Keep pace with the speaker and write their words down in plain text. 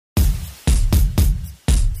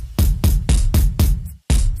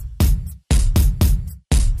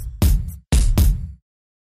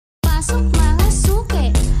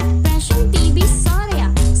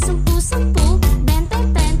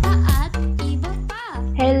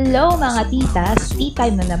Hello mga titas! Tea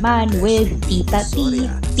time na naman with Tita T,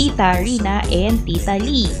 Tita Rina, and Tita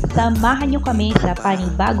Lee. Samahan nyo kami sa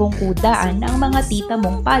panibagong kudaan ng mga tita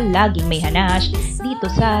mong palaging may hanash dito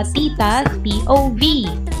sa Tita's POV.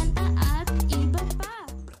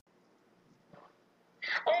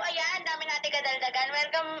 Oh, ayan, dami natin kadagdagan.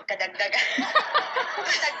 Welcome, kadagdagan.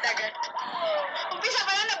 Kadagdagan. Umpisa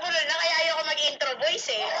pa lang, nabulol na, kaya ayoko mag-intro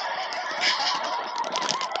voice eh.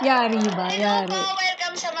 Yari ba? Hello Yari. po,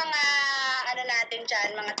 welcome sa mga, natin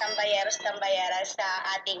dyan, mga tambayeros sa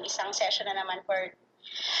ating isang session na naman for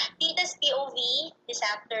Tita's POV this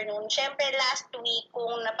afternoon. Siyempre, last week,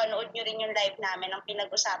 kung napanood nyo rin yung live namin, ang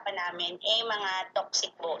pinag-usapan namin, mga toxic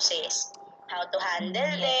bosses. How to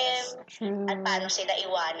handle them, at paano sila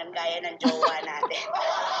iwanan gaya ng jowa natin.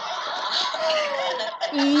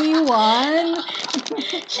 Iwan?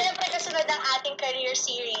 Siyempre, kasunod ang ating career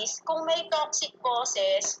series, kung may toxic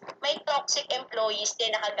bosses, may toxic employees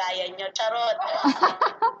din na kagaya nyo. Charot.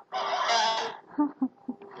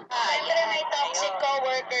 Siyempre, may toxic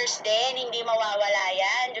co-workers din, hindi mawawala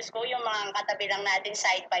yan. Diyos ko, yung mga katabi lang natin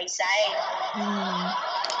side by side.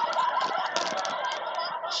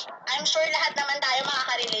 I'm sure lahat naman tayo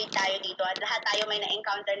makaka-relate tayo dito at lahat tayo may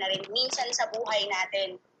na-encounter na rin minsan sa buhay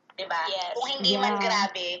natin, 'di ba? Yes. Kung hindi man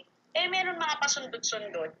grabe, meron mga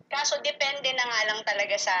pasundot-sundot. Kaso depende na nga lang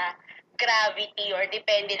talaga sa gravity or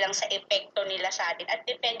depende lang sa epekto nila sa atin at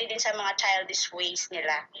depende din sa mga childish ways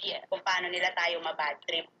nila. Yeah. Kung paano nila tayo mabad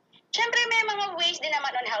trip. Siyempre may mga ways din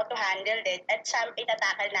naman on how to handle it at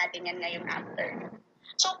itatakal natin yan ngayong after.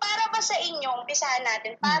 So, para ba sa inyo, umpisahan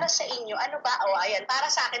natin, para sa inyo, ano ba? O, ayan, para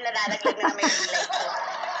sa akin nalalaglag na may ring light ko.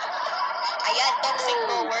 Ayan, toxic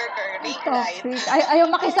co-worker, ring light. Toxic. Ayaw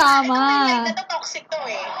makisama. Ito ring light na to, toxic to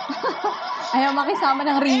eh. Ayaw makisama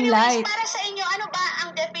ng ring light. Anyways, para sa inyo, ano ba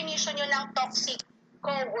ang definition nyo ng toxic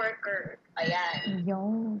co-worker? Ayan.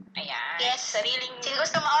 Yun. Ayan. Yes, sino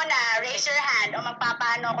gusto mauna? Raise your hand o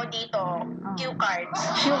magpapaano ako dito. Cue cards.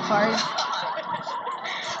 Cue card.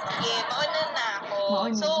 Okay, mauna na ako.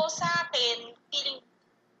 Mauna. So, sa akin,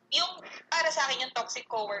 para sa akin yung toxic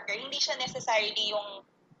coworker, hindi siya necessarily yung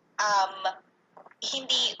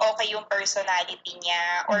hindi okay yung personality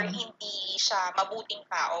niya or hindi siya mabuting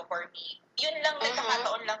tao for me. Yun lang,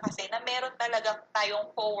 nagkakataon lang kasi na meron talaga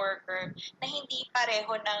tayong coworker na hindi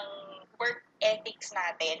pareho ng work ethics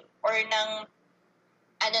natin or ng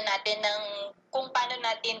ng kung paano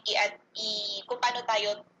natin kung paano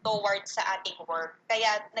tayo towards sa ating work.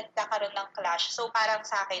 Kaya nagkakaroon ng clash. So parang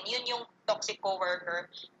sa akin, yun yung toxic coworker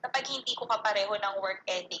kapag hindi ko kapareho ng work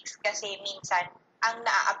ethics kasi minsan ang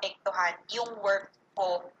naaapektuhan yung work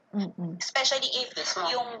ko. Especially if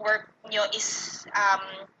yung work nyo is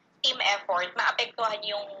team effort, maapektuhan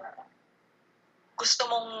yung gusto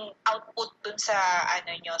mong output dun sa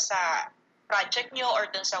sa project nyo or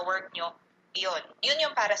dun sa work nyo. Yun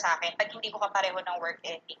yung para sa akin. Pag hindi ko kapareho ng work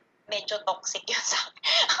ethic, medyo toxic yun sa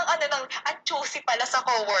akin. Ang choosy pala sa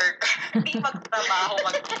co-work. Hindi magtrabaho,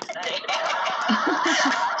 mag-isa eh.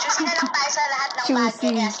 Choosy na lang tayo sa lahat ng bad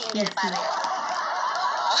kaya single pa rin.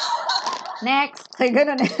 Next. Ay,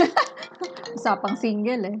 ganun eh. Usapang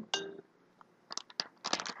single eh.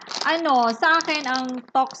 Sa akin, ang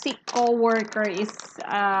toxic coworker is,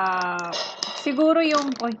 siguro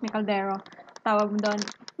yung, may kaldero, tawag mo doon,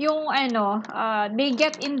 yung they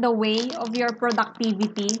get in the way of your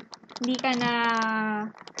productivity. Hindi ka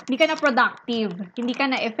na productive. Hindi ka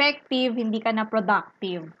na effective, hindi ka na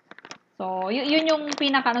productive. So, yun yung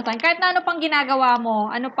pinaka-ano. Kahit na ano pang ginagawa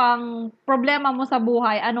mo, ano pang problema mo sa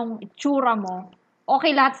buhay, anong itsura mo,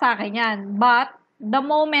 okay lahat sa akin yan. But, the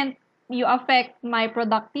moment you affect my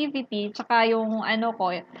productivity, tsaka yung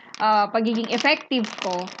pagiging effective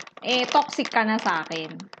ko, toxic ka na sa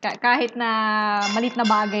akin. Kahit na malit na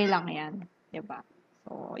bagay lang yan. Diba?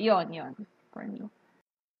 So, yun, for me.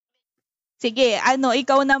 Sige,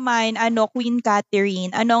 ikaw naman, Queen Catherine,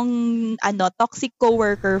 anong toxic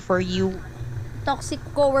coworker for you? Toxic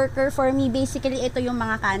coworker for me, basically ito yung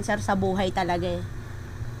mga cancer sa buhay talaga eh.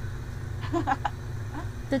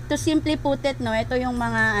 to simply put it, no, ito yung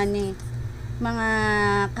mga mga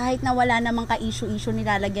kahit na wala namang ka-issue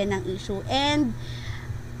nilalagyan ng issue. And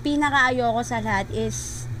pinaka-ayoko sa lahat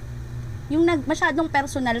is yung masyadong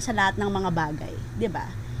personal sa lahat ng mga bagay, 'di ba?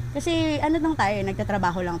 Kasi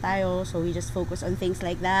nagtatrabaho lang tayo, so we just focus on things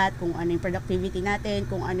like that, kung ano yung productivity natin,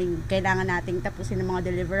 kung ano yung kailangan nating tapusin ng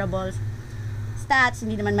mga deliverables. stats,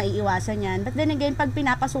 hindi naman maiiwasan yan. But then again, pag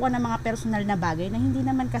pinapasukan ng mga personal na bagay na hindi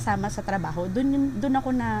naman kasama sa trabaho, dun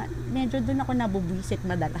ako nabubwisit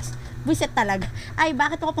madalas. Buwisit talaga. Ay,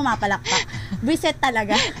 bakit ako pumapalakpak? Buwisit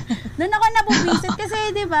talaga. Dun ako nabubwisit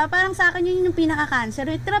kasi, di ba, parang sa akin yun yung pinaka-cancer.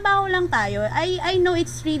 Trabaho lang tayo. I know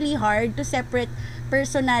it's really hard to separate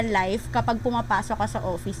personal life kapag pumapasok ka sa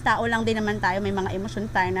office. Tao lang din naman tayo, may mga emosyon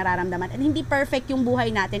tayo nararamdaman. And hindi perfect yung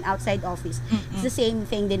buhay natin outside office. It's the same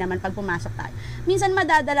thing din naman pag pumasok tayo. Minsan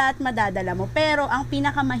madadala at madadala mo. Pero ang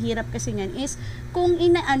pinakamahirap kasi niyan is kung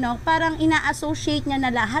parang ina-associate niya na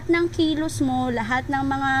lahat ng kilos mo, lahat ng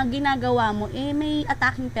mga ginagawa mo, may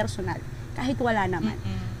attacking personal. Kahit wala naman.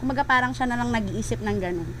 Kumaga parang siya na lang nag-iisip ng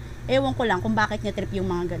ganun. Ewan ko lang kung bakit niya trip yung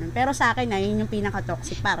mga ganun. Pero sa akin yun yung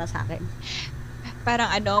pinaka-toxic para sa akin.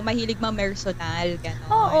 Parang mahilig ma-personal, gano'n.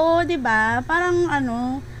 Oo, 'di ba? Parang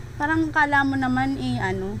kala mo naman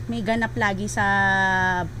may ganap lagi sa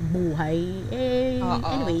buhay.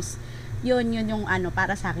 Anyways, yun yung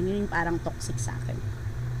para sa akin, yun yung parang toxic sa akin.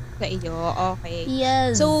 Sa iyo, okay.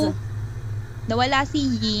 Yes. So, nawala si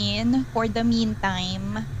Yin for the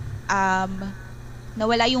meantime.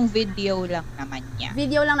 Nawala yung video lang naman niya.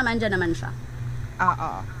 Video lang naman, dyan naman siya.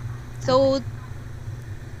 Oo. So,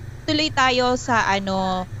 tuloy tayo sa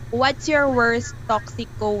what's your worst toxic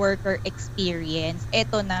coworker experience?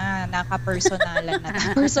 Eto na, naka-personalan na.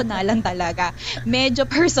 Personalan talaga. Medyo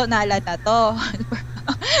personalan na to.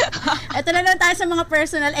 Ito na lang tayo sa mga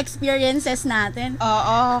personal experiences natin.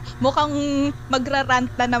 Oo. Mukhang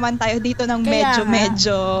magra-rant na naman tayo dito ng Kaya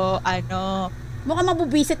medyo, mukhang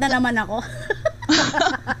mabubwisit na naman ako.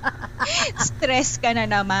 stress ka na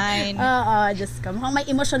naman. Oo, Diyos ko. Mukhang may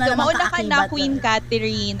emosyon na So, naman mauna ka kaakibat. na, Queen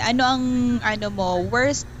Catherine. Ano ang,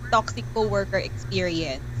 worst toxic coworker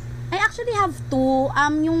experience? I actually have two.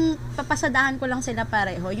 Yung papasadahan ko lang sila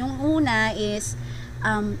pareho. Yung una is,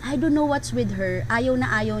 I don't know what's with her. Ayaw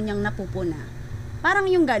niyang napupuna. Parang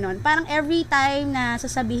yung ganon. Parang every time na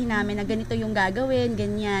sasabihin namin na ganito yung gagawin,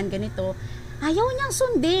 ganyan, ganito, ayaw niyang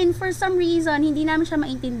sundin for some reason. Hindi namin siya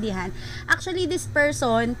maintindihan. Actually, this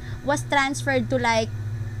person was transferred to like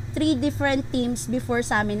 3 different teams before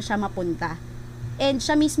sa amin siya mapunta. And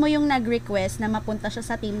siya mismo yung nag-request na mapunta siya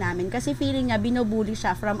sa team namin kasi feeling niya binubuli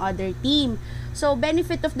siya from other team. So,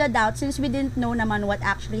 benefit of the doubt since we didn't know naman what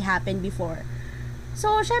actually happened before.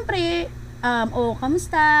 So, syempre,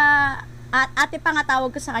 kamusta? Ate pa nga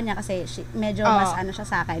tawag ko sa kanya kasi medyo mas siya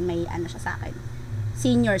sa akin, may siya sa akin.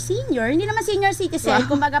 Senior, hindi naman senior citizen,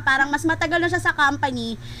 kumbaga parang mas matagal na siya sa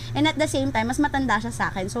company and at the same time, mas matanda siya sa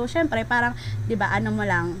akin. So, syempre, parang, di ba, mo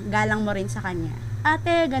lang, galang mo rin sa kanya.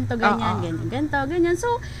 Ate, ganito, ganyan, ganyan. So,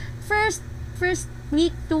 first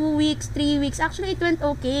week, 2 weeks, 3 weeks, actually, it went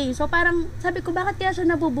okay. So, parang, sabi ko, bakit kaya siya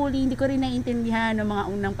nabubuli? Hindi ko rin naiintindihan ng mga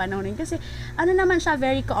unang panahon rin. Kasi, naman siya,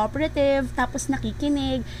 very cooperative, tapos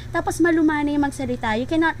nakikinig, tapos malumanay magsalita. You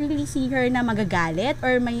cannot really see her na magagalit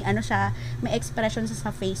or may, may expression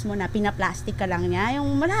sa face mo na pinaplastic ka lang niya.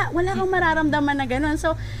 Yung, wala kang mararamdaman na ganun.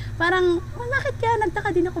 So, parang, bakit kaya?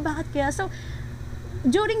 Nagtaka din ako, bakit kaya? So,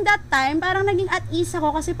 during that time, parang naging at ease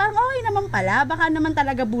ako kasi parang okay naman pala, baka naman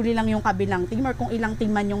talaga bully lang yung kabilang team or kung ilang team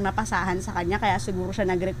man yung napasahan sa kanya, kaya siguro siya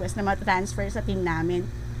nag-request na ma-transfer sa team namin.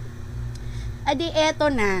 Adi, eto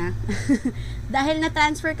na. Dahil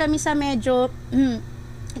na-transfer kami sa medyo,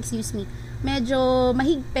 medyo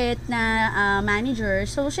mahigpit na manager,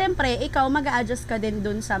 so syempre, ikaw mag-a-adjust ka din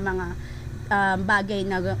dun sa mga bagay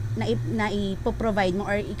na ipoprovide mo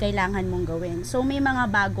or ikailangan mong gawin. So, may mga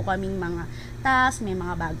bago kaming mga tasks, may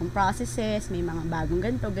mga bagong processes, may mga bagong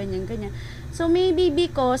ganito, ganyan. So, maybe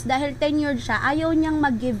because dahil tenured siya, ayaw niyang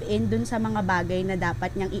mag-give in dun sa mga bagay na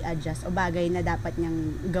dapat niyang i-adjust o bagay na dapat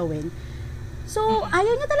niyang gawin. So,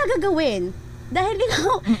 ayaw niya talaga gawin.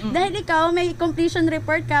 Dahil ikaw, may completion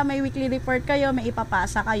report ka, may weekly report kayo, may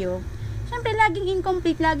ipapasa kayo. Siyempre, laging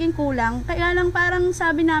incomplete, laging kulang. Kaya lang parang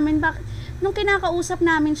sabi namin, nung kinakausap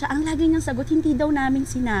namin siya, ang lagi niyang sagot, hindi daw namin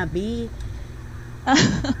sinabi.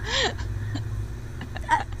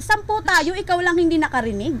 10 tayo, ikaw lang hindi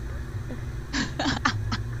nakarinig.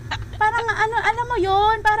 Parang, alam mo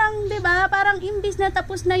yon, parang, di ba, parang imbis na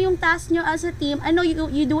tapos na yung task nyo as a team,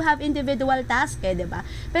 you do have individual task, di ba?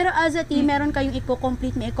 Pero as a team, meron kayong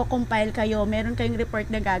i-complete, may i-compile kayo, meron kayong report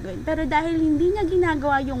na gagawin. Pero dahil hindi niya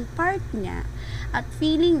ginagawa yung part niya, at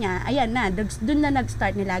feeling niya, ayan na, dun na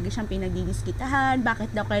nag-start na lagi siyang pinagdidiskitahan,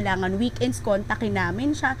 bakit daw kailangan weekends, kontakin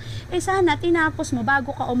namin siya. Sana tinapos mo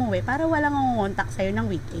bago ka umuwi para walang ngongontak sa'yo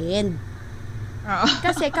ng weekend.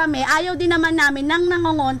 Kasi kami, ayaw din naman namin nang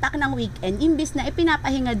nangongontak ng weekend, imbis na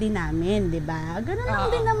ipinapahinga din namin, di ba? Ganun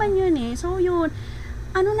lang din naman yun eh. So yun,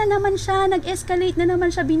 na naman siya, nag-escalate na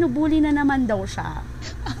naman siya, binubuli na naman daw siya.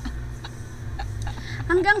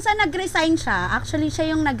 Hanggang sa nag-resign siya, actually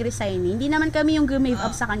siya yung nag-resign. Hindi naman kami yung give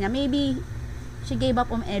up sa kanya. Maybe she gave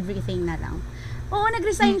up on everything na lang. Oo,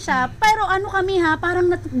 nag-resign siya. Pero ano kami ha,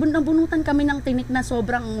 parang nabunutan kami ng tinik na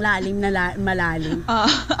sobrang lalim na malalim.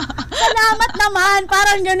 Salamat naman!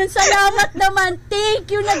 Parang ganun, salamat naman!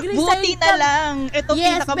 Thank you, nag-resign Buti na lang. Ito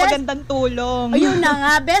pinakamagandang tulong. Ayun na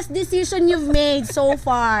nga, best decision you've made so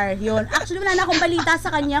far. Yun. Actually, wala na akong balita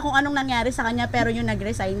sa kanya kung anong nangyari sa kanya, pero yun,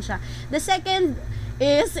 nag-resign siya. The second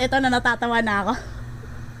is, ito na, natatawa na ako.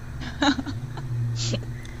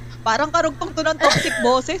 Parang karugtong to ng toxic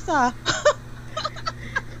boses, ha?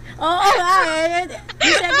 Oo nga eh.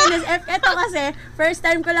 The second is, ito kasi, first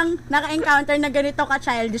time ko lang naka-encounter na ganito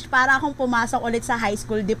ka-childish para akong pumasok ulit sa high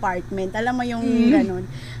school department. Alam mo yung ganun.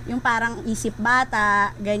 Yung parang isip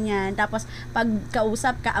bata, ganyan. Tapos, pag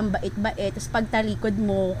kausap ka, ang bait-bait. Tapos, pag talikod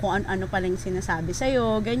mo, kung ano pa lang sinasabi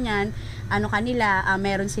sa'yo, ganyan. Ano kanila,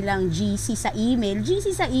 meron silang GC sa email.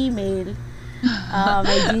 GC sa email.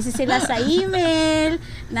 May GC sila sa email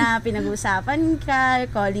na pinag-uusapan ka,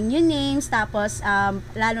 calling you names, tapos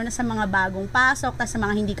lalo na sa mga bagong pasok, tapos sa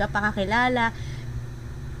mga hindi ka pa kakilala,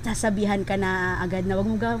 sasabihan ka na agad na wag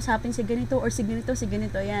mo kausapin si ganito or si ganito,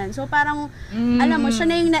 yan. So parang, alam mo, siya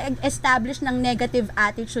na yung na-establish ng negative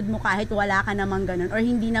attitude mo kahit wala ka namang ganun or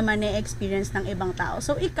hindi naman na-experience ng ibang tao.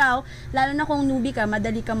 So ikaw, lalo na kung newbie ka,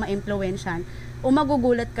 madali ka ma-influensyan, o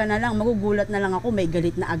magugulat na lang ako, may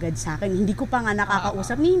galit na agad sa akin. Hindi ko pa nga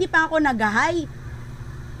nakakausap, hindi pa ako nag-hi.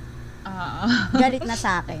 Galit na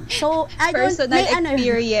sa akin. So, I don't, personal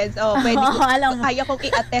experience. Pwede ko, alam mo. kaya kong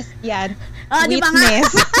i-attest yan. Di ba nga? Witness.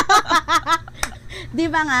 Di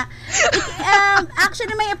ba nga?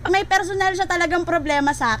 Actually, may personal siya talagang problema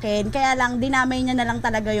sa akin. Kaya lang, dinamay niya na lang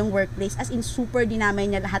talaga yung workplace. As in, super dinamay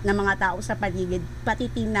niya lahat ng mga tao sa paligid. Pati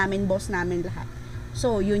team namin, boss namin, lahat.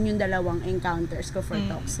 So, yun yung dalawang encounters ko for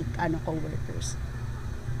toxic coworkers.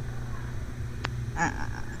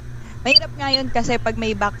 Mahirap nga yun kasi pag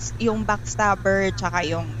may yung backstabber tsaka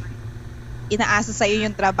yung inaasa sa'yo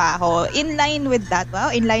yung trabaho, in line with that,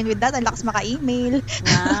 ang lakas maka-email.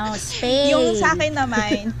 Wow, Spain! Yung sa akin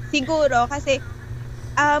naman, siguro kasi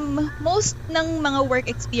most ng mga work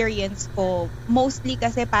experience ko, mostly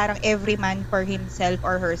kasi parang every man for himself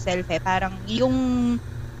or herself parang yung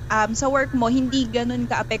sa work mo, hindi ganun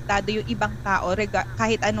ka-apektado yung ibang tao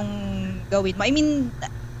kahit anong gawin mo. I mean,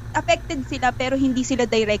 affected sila pero hindi sila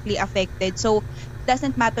directly affected. So,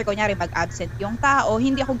 doesn't matter kunyari mag-absent yung tao,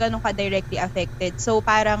 hindi ako ganun ka-directly affected. So,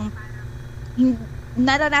 parang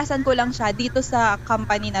naranasan ko lang siya dito sa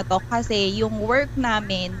company na to kasi yung work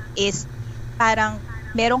namin is parang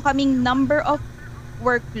meron kaming number of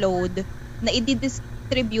workload na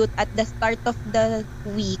i-distribute at the start of the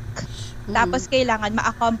week. Tapos kailangan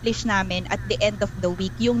ma-accomplish namin at the end of the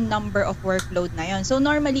week yung number of workload na yon. So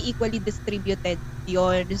normally equally distributed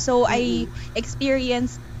yon. So I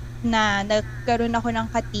experienced na nagkaroon ako ng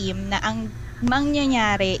ka-team na ang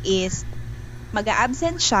mangyayari is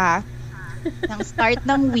mag-a-absent siya ng start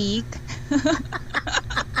ng week.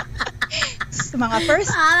 So, mga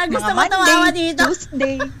first, gusto mga ko tumawa Monday, dito.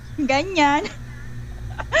 Tuesday, ganyan.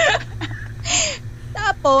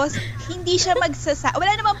 Tapos, hindi siya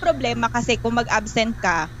wala namang problema kasi kung mag-absent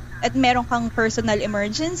ka at meron kang personal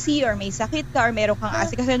emergency or may sakit ka or meron kang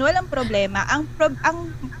asikaso, walang problema. Ang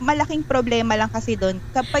malaking problema lang kasi doon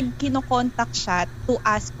kapag kino-contact siya to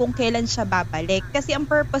ask kung kailan siya babalik. Kasi ang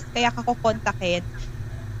purpose kaya ka ko-contactin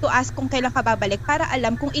to ask kung kailan ka babalik para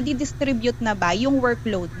alam kung i-distribute na ba yung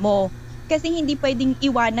workload mo. Kasi hindi pwedeng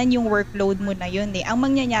iwanan yung workload mo na yun eh. Ang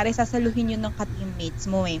mangyayari, sasaluhin yun ng ka-teammates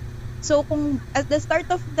mo eh. So, kung at the start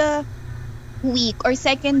of the week or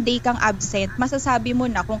second day kang absent, masasabi mo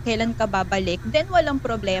na kung kailan ka babalik, then walang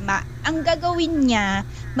problema. Ang gagawin niya,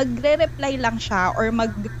 magre-reply lang siya or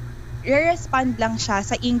magre-respond lang siya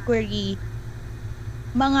sa inquiry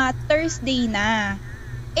mga Thursday na.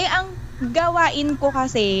 Eh, ang gawain ko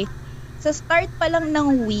kasi, sa start pa lang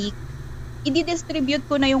ng week, i-distribute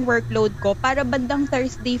ko na yung workload ko para bandang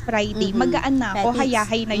Thursday, Friday, magaan na ako,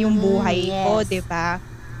 hayahay na yung buhay ko, di ba?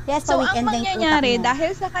 Yes, So, ang mangyayari,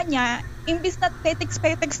 dahil sa kanya, imbis na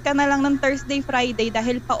text ka na lang ng Thursday, Friday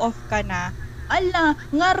dahil pa-off ka na,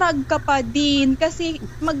 ngarag ka pa din kasi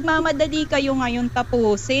magmamadali kayo ngayon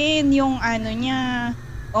tapusin yung niya.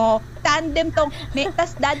 Tandem tong,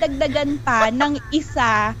 tas dadagdagan pa ng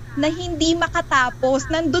isa na hindi makatapos.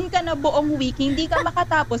 Nandun ka na buong week, hindi ka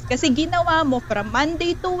makatapos kasi ginawa mo from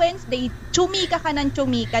Monday to Wednesday, tsumika ka ng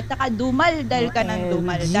tsumika, tsaka dumaldal ka ng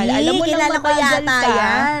dumaldal. Alam mo nang mabagal ka.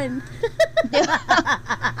 Yan.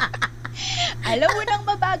 Alam mo nang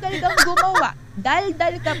mabagal kang gumawa.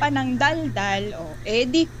 daldal ka pa ng daldal,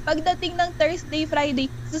 di, pagdating ng Thursday, Friday,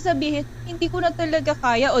 sasabihin, hindi ko na talaga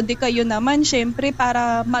kaya, o di kayo naman, syempre,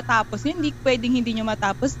 para matapos yun, hindi pwedeng hindi nyo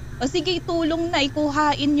matapos, o sige, tulong na,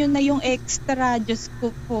 ikuhain nyo na yung extra, Diyos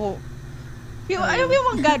ko po. Yung, alam mo yung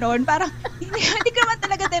mga ganon, parang, hindi ka naman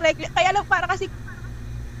talaga directly, kaya lang para kasi,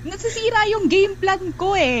 nasisira yung game plan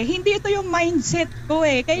ko hindi ito yung mindset ko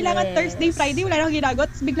kailangan Thursday, Friday, wala nang ginagawa,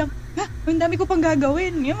 tapos biglang, ang dami ko pang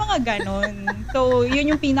gagawin. Yung mga ganon. So, yun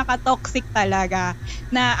yung pinaka-toxic talaga.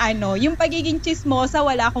 Na yung pagiging chismosa,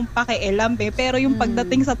 wala akong pakialam pero yung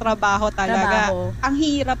pagdating sa trabaho talaga, ang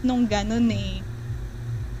hirap nung ganon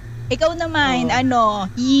Ikaw naman,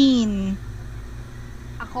 Yin.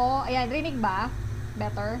 Ako, ayan, rinig ba?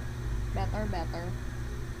 Better?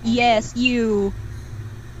 Yes, you.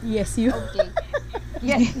 Yes, you. Okay.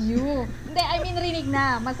 Yes, you. Hindi, I mean, rinig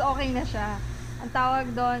na. Mas okay na siya. Ang tawag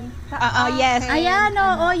doon, yes. Ayan,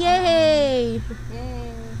 yay!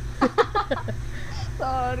 Yay!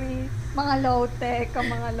 Sorry. Mga low-tech,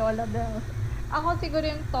 mga lola bells. Ako siguro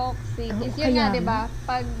yung toxic is yun nga, di ba?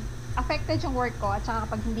 Pag affected yung work ko at saka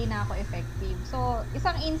kapag hindi na ako effective. So,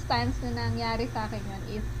 isang instance na nangyari sa akin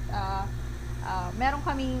yun is meron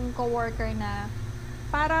kaming coworker na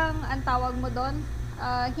parang ang tawag mo doon,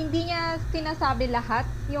 hindi niya sinasabi lahat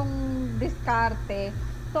yung diskarte.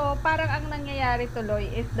 So, parang ang nangyayari tuloy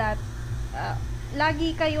is that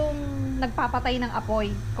lagi kayong nagpapatay ng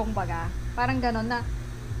apoy, kumbaga. Parang gano'n na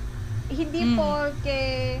hindi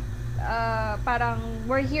porke parang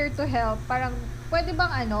we're here to help. Parang pwede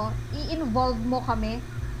bang i-involve mo kami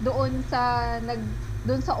doon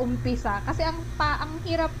sa umpisa kasi ang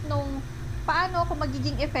hirap nung paano ako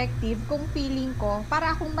magiging effective kung feeling ko para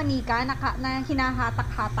akong manika na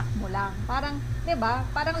hinahatak-hatak mo lang. Parang 'di ba?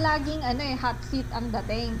 Parang laging hot seat ang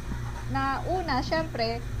dating. Na una,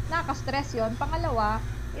 syempre, nakaka-stress 'yon. Pangalawa,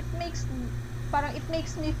 it makes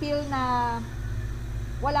me feel na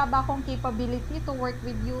wala ba akong capability to work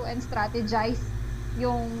with you and strategize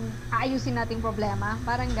yung aayusin nating problema.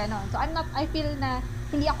 Parang ganon. So I feel na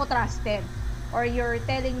hindi ako trusted or you're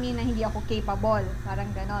telling me na hindi ako capable. Parang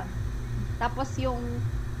ganon. Tapos yung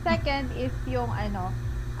second is yung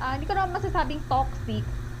hindi ko naman masasabing toxic,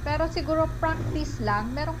 pero siguro practice lang.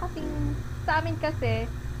 Meron kasing, sa amin kasi,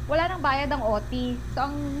 wala nang bayad ang OT. So,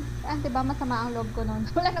 diba masama ang loob ko nun.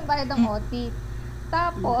 Wala nang bayad ang OT.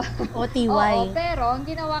 Tapos, OTY. Oo, pero ang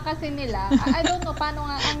ginawa kasi nila, I don't know paano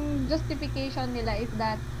nga, ang justification nila is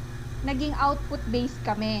that naging output-based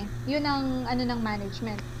kami. Yun ang ng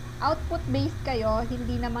management. Output-based kayo,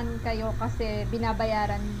 hindi naman kayo kasi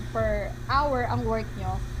binabayaran per hour ang work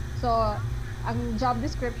nyo. So, ang job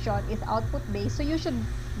description is output-based. So, you should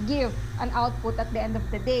give an output at the end of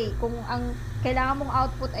the day. Kung ang kailangan mong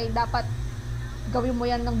output ay dapat gawin mo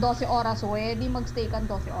yan ng 12 oras, di mag-stay ka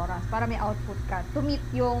 12 oras para may output ka to meet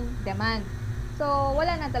yung demand. So,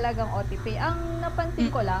 wala na talagang OTP. Ang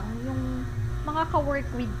napansin ko lang, yung mga ka-work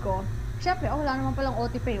with ko, syempre, wala naman palang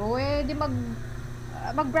OTP. Di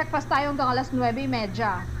mag-breakfast tayo hanggang alas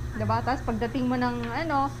 9:30. Diba? Tapos pagdating mo ng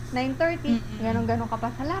 9:30, ganun-ganon ka pa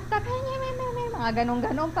sa laptop. Mga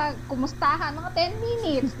ganun-ganon pa, kumustahan, mga 10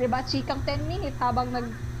 minutes. Diba? Chikang 10 minutes habang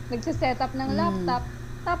nagsiset up ng laptop.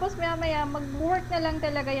 Tapos maya-maya, mag-work na lang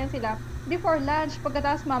talaga yan sila. Before lunch,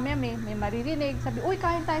 pagkatapos mamaya may maririnig. Sabi, uy,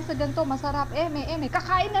 kain tayo sa ganito, masarap.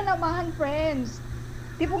 Kakain na naman, friends.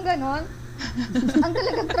 Tipong ganon. Ang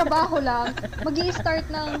talagang trabaho lang, magi-start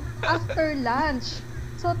ng after lunch.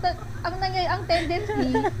 So, ang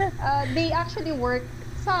tendency, they actually work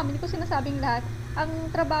hindi ko sinasabing lahat, ang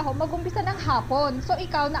trabaho, mag-umpisa ng hapon. So,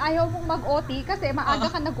 ikaw na ayaw mong mag-OT kasi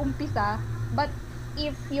maaga ka nag-umpisa, but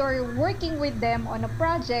if you're working with them on a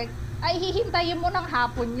project, ay hihintayin mo ng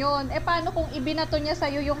hapon yun. Paano kung ibinato niya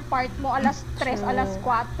sa'yo yung part mo alas 3, alas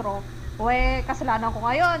 4? Kasalanan ko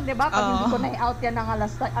ngayon, di ba? Pag hindi ko na-out yan ng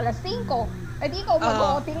alas 5, di ikaw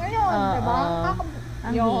mag-OT ngayon, di ba?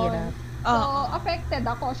 Ang hirap. So, affected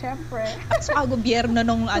ako, syempre. So, gobyerno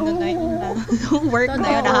nung work na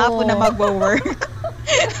yun, na hapon na mag-work.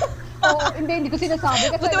 Hindi ko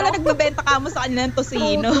sinasabi. Kasi buti wala nagbebenta ka mo sa kanila ng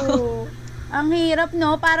tosino. Ang hirap,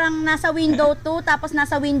 no? Parang nasa window 2, tapos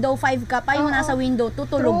nasa window 5 ka pa, yung nasa window 2,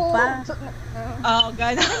 tulog pa.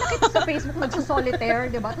 Gano'n. Nakita sa Facebook,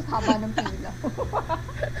 nagsusolitaire, di ba? Tapos haba ng pila.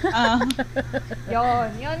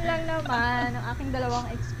 Yun lang naman ang aking dalawang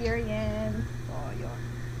experience. So, yun.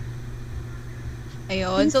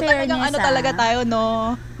 Ayun. So, talagang talaga tayo,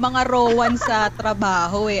 no? Mga rowan sa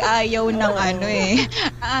trabaho, Ayaw ng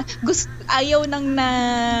ayaw ng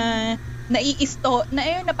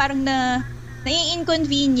parang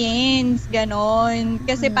nai-inconvenience, ganon.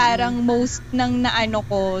 Kasi parang most ng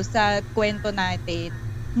ko sa kwento natin,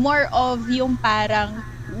 more of yung parang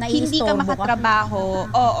hindi ka Naiistorbo makatrabaho,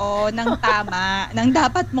 ng tama, ng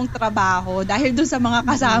dapat mong trabaho dahil dun sa mga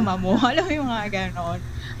kasama mo. Alam mo yung mga ganon.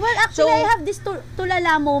 Well, actually, So- I have this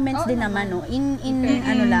tulala moments din naman, no? In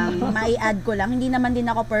ano lang, mai-add ko lang, hindi naman din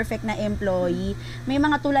ako perfect na employee. May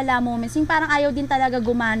mga tulala moments, yung parang ayaw din talaga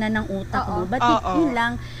gumana ng utak mo. But yun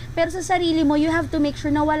lang. Pero sa sarili mo, you have to make sure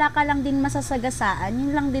na wala ka lang din masasagasaan.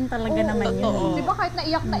 Yun lang din talaga naman yun. totoo. Di ba kahit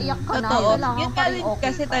naiyak ka na, Totoo. kailangan Yun pa nga rin rin okay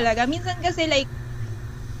kasi ka. talaga. Minsan kasi like,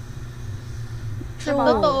 True.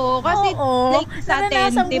 totoo. Kasi Oo. like sa atin,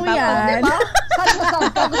 Naranasan di ko ba? yan. Diba? Sad na sad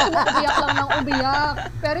ka, gusto mo umiyak lang ng umiyak.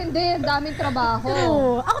 Pero hindi, ang daming trabaho.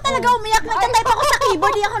 True. Ako talaga umiyak. Nagtatype ako sa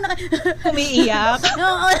keyboard. Di ako Umiiyak.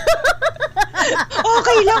 Oo.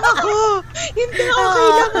 Okay lang ako. Hindi, okay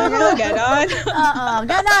lang ako. Ganon. Oo.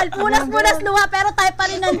 Ganon. Punas-punas luha pero type pa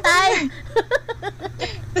rin ng type.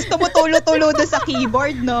 Tapos tumutulo-tulo doon sa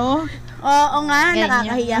keyboard, no? Oo nga. Ganyan.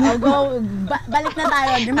 Nakakahiya. O go. Balik na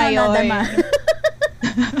tayo. Dama na Ayun. dama.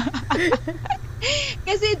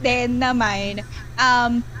 Kasi din naman,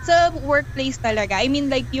 sa workplace talaga, I mean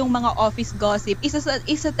like yung mga office gossip, isa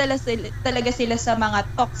talaga sila sa mga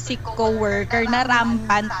toxic coworker na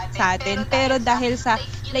rampant sa atin. Pero dahil sa,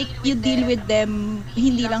 like, you deal with them,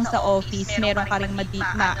 hindi lang sa office, meron ka rin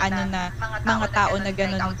mga tao na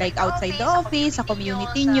ganun, like outside the office, sa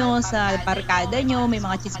community nyo, sa barkada nyo, may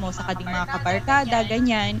mga chismosa ka ding mga kabarkada,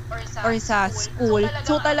 ganyan, or sa school.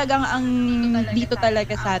 So talagang ang dito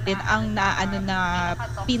talaga sa atin, ang na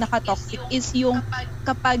pinaka-toxic is yung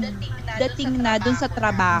kapag dating na dun sa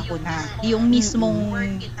trabaho na, yung mismong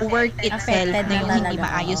work itself Affected na yung na hindi talaga,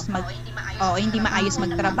 maayos hindi maayos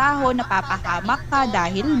magtrabaho, napapahamak ka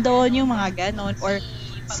dahil doon, yung mga ganon, or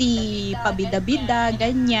si pabida-bida,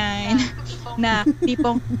 ganyan, na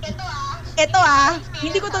tipong,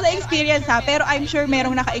 hindi ko to na-experience pero I'm sure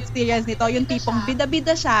merong naka-experience nito, yung tipong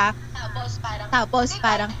bida-bida siya, tapos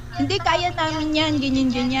parang, hindi, kaya namin yan,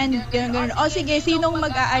 ganyan. O sige, sinong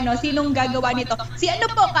gagawa nito? Si ano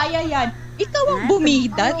po, kaya yan. Ikaw ang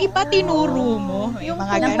bumida, iba tinuro mo. Yung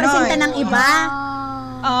mga ganon. Napresenta ng iba.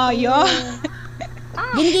 Yun.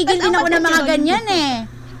 Ginigigil din ako ng mga ganyan eh.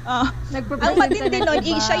 Ang matindi nun,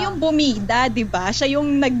 siya yung bumida, di ba? Siya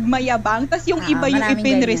yung nagmayabang, tas yung iba yung maraming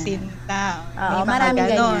ipinresinta. Oo, May mga maraming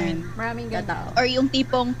ganon. ganyan. Maraming ganun. Totoo. Or yung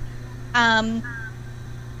tipong, ang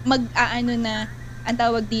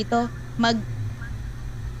tawag dito,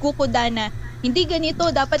 magkukuda na, hindi ganito,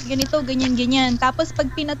 dapat ganito, ganyan. Tapos pag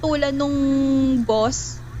pinatulan nung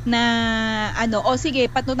boss na, sige,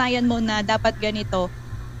 patunayan mo na dapat ganito,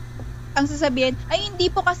 ang sasabihin, ay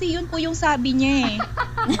hindi po kasi yun po yung sabi niya eh.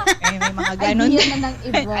 May mga ganon. Idea na ng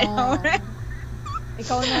iba. Ayaw.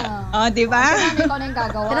 Ikaw na. Di ba? Ikaw na yung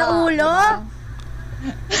gagawa. Pero ulo. Diba?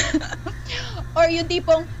 Or yung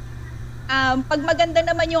tipong, pag maganda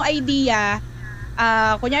naman yung idea,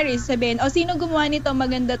 kunyari sabihin, sino gumawa nito,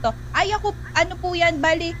 maganda to. Ay ako, ano po yan,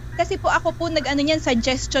 bali, kasi po ako po niyan,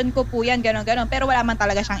 suggestion ko po yan, ganon. Pero wala man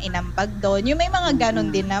talaga siyang inampag doon. Yung may mga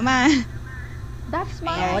ganon din naman. That's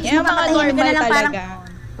Ayan, my... yung mga mapatahimik ka normal na lang, parang, talaga.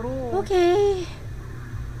 True. Okay.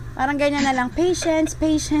 Parang ganyan na lang.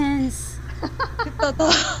 Patience.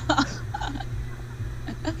 Totoo.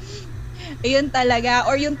 Ayun talaga.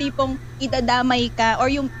 Or yung tipong idadamay ka,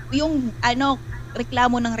 or yung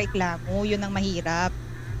reklamo ng reklamo, yun ang mahirap.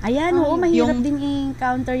 Ayan, oo, mahirap yung- din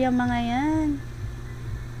i-counter yung mga yan.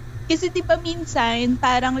 Kasi di ba minsan,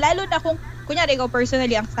 parang lalo na kung, kunyari ikaw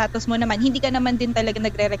personally, ang status mo naman, hindi ka naman din talaga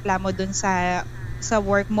nagre-reklamo dun sa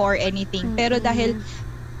work mo or anything. Pero dahil,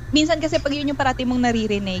 minsan kasi pag yun yung parati mong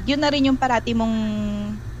naririnig, yun na rin yung parati mong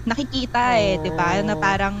nakikita di ba? Na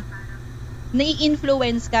parang,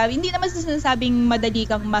 nai-influence ka. Hindi naman sinasabing madali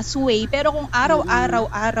kang masway, pero kung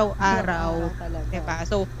araw-araw, di ba?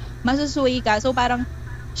 So, masusway ka. So, parang,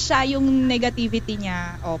 siya yung negativity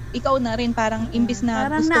niya. Ikaw na rin, parang imbis na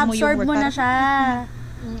Parang gusto mo yung na-absorb work. mo na siya.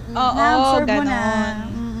 Oo, Na-absorb mo na. ganon.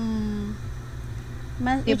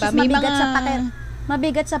 Which Diba? is May mabigat mga-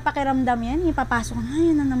 mabigat sa pakiramdam yan. Ipapasok na,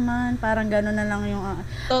 yan na naman. Parang gano'n na lang yung...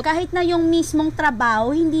 Tot- kahit na yung mismong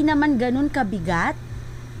trabaho, hindi naman gano'n kabigat.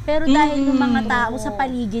 Pero dahil yung mga tao sa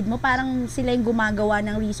paligid mo, parang sila yung gumagawa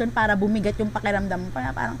ng reason para bumigat yung pakiramdam mo.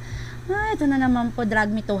 Parang, ito na naman po, drag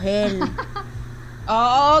me to hell.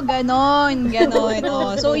 Oo, ganon.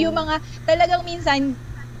 So, yung mga, talagang minsan,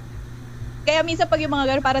 kaya minsan pag yung mga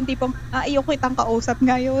gano'n, parang tipong, ayoko kitang kausap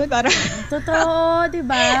ngayon. Parang, Totoo, di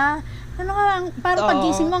ba? Ano ka, parang Oo.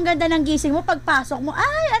 paggising mo, ang ganda ng gising mo, pagpasok mo,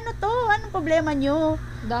 ay, ano to? Anong problema nyo?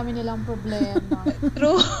 Dami nilang problema.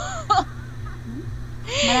 true.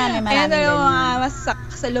 Marami Ayan na yung mga ganyan.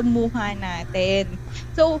 masaksalumuha natin.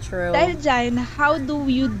 So, True. dahil dyan, how do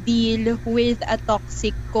you deal with a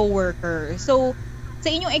toxic coworker? So, sa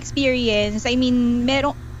inyong experience, I mean,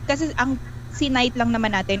 kasi ang sinight lang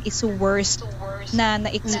naman natin is worst na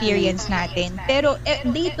na-experience natin. Pero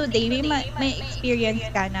day to day, may experience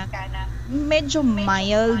ka na medyo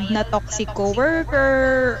mild na toxic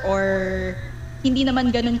coworker or hindi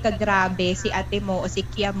naman ganun kagrabe si ate mo o si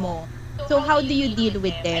Kia mo. So how do you deal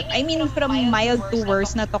with them? I mean, from mild to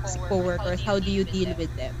worse na toxic coworkers, how do you deal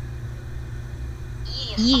with them?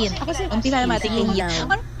 Yin. Umpisa naman natin yung yin.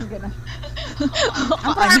 Daw. Ganun.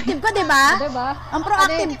 Ang proactive ko, di ba? Diba? Ang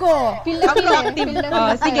proactive ko. Feel na Ang feel eh. proactive. Feel na Oh,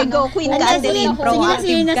 feel sige, tayo, go, no? Queen Sige, Catherine.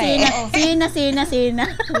 Proactive ka eh. Sina. Feel na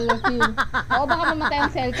feel. Oo, baka mamatay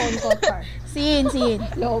ang cellphone ko, Char. Sin.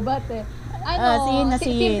 Lobat eh. Sin.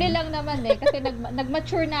 Simple lang naman eh. Kasi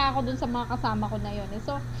nag-mature na ako dun sa mga kasama ko na yun eh.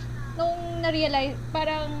 So, nung na-realize,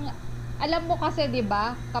 parang, alam mo kasi, di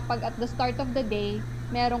ba, kapag at the start of the day,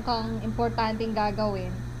 meron kang importanteng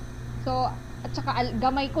gagawin. So, at saka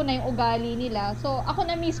gamay ko na yung ugali nila. So, ako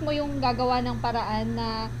na mismo yung gagawa ng paraan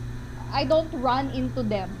na I don't run into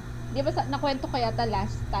them. Di ba, nakwento ko yata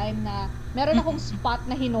last time na meron akong spot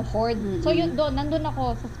na hinuhoard. So, yun doon, nandun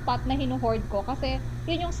ako sa spot na hinuhoard ko kasi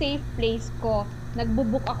yun yung safe place ko.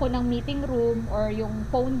 Nagbubook ako ng meeting room or yung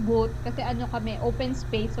phone booth kasi ano kami, open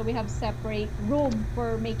space, so we have separate room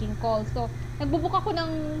for making calls. So, nagbubook ako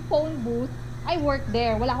ng phone booth. I work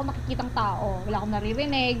there. Wala akong makikitang tao. Wala akong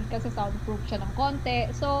naririnig kasi soundproof siya ng konti.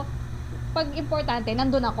 So, pag importante,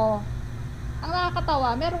 nandun ako. Ang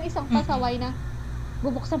nakakatawa, merong isang pasaway na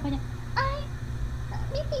bubuksan pa niya, ay,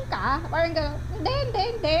 meeting ka? Parang gano'n,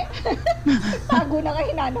 hindi. Tago na ka,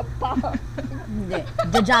 hinanap pa. Hindi.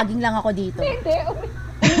 Jogging lang ako dito. Hindi,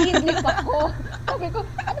 umiidlip ako. Sabi ko,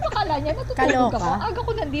 ano ba kala niya? Natutulog Kaloka. ako. Aga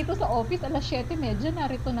ko nandito sa office, alas 7:30,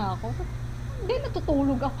 narito na ako. Hindi,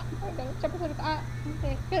 natutulog ako. Siyempre sabi ko,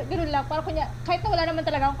 hindi. Ganun lang. Parang kunya, kahit na wala naman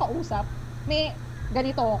talaga akong kausap, may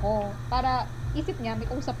ganito ako. Para isip niya, may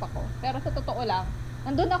kausap ako. Pero sa totoo lang,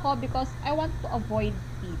 nandun ako because I want to avoid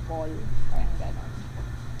people. Parang gano'n.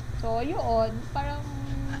 So, yun. Parang,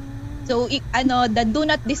 So, the do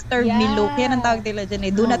not disturb me Yeah. look. Yan ang tawag nila dyan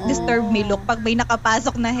eh. Do not Oo. disturb me look. Pag may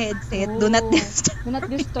nakapasok na headset, do not Oo. disturb. do not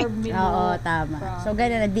disturb me. Oo, no. tama. From- So,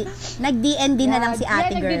 gano'n. Nag-DND na lang si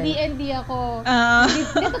ate girl. nagdi-DND ako. Ah.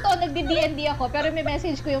 Hindi, totoo, nagdi-DND ako. Pero may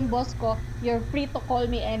message ko yung boss ko, you're free to call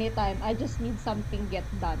me anytime. I just need something get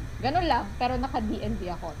done. Ganun lang. Pero naka-DND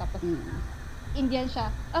ako. Tapos, Indian siya.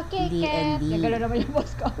 Okay, Kat. DND. Gano'n naman yung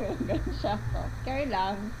boss ko. Gano'n siya. So, carry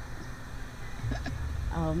lang.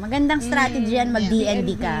 Oh, magandang strategy yan,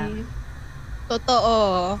 mag-DND ka.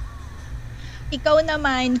 Totoo. Ikaw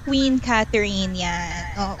naman, Queen Catherine yan.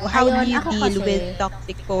 Oh, how do Ayun, you ako deal kasi- with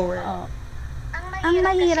toxic coworkers? Oh. Ang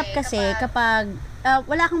mahirap kasi kapag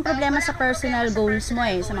wala kang problema sa personal goals mo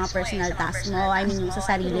sa mga personal tasks mo. I mean, yung sa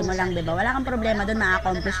sarili mo lang, 'di ba? Wala kang problema doon,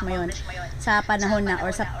 ma-accomplish mo 'yon sa panahon na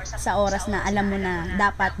or sa oras na alam mo na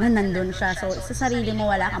dapat na nandun siya. So, sa sarili mo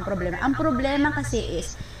wala kang problema. Ang problema kasi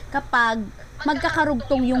is kapag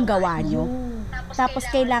magkakarugtong yung gawa nyo, tapos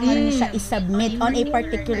kailangan nyo siya i-submit on a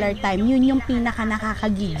particular time, yun yung pinaka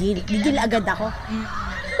nakakagigil. Gigil agad ako.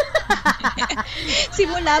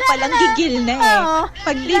 Simula pa lang gigil na eh. Oo.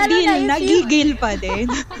 Pag Lalo na reveal if na, you- gigil pa din.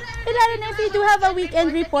 Lalo na if you do have a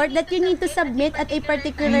weekend report that you need to submit at a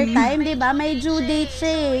particular time, di ba? May due date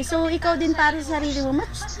siya eh. So, ikaw din para sa sarili mo,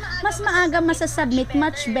 mas maaga masasubmit,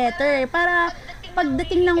 much better. Para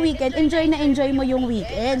pagdating ng weekend, enjoy mo yung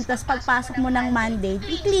weekend. Tapos pagpasok mo ng Monday,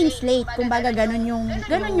 clean slate. Kumbaga, ganun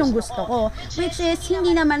yung gusto ko. Which is,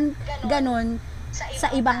 hindi naman ganun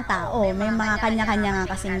sa ibang tao. May mga kanya-kanya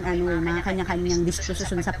nga kasing mga kanya-kanyang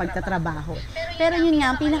disposisyon sa pagtatrabaho. Pero yun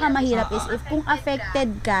nga, ang pinakamahirap is if kung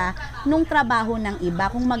affected ka nung trabaho ng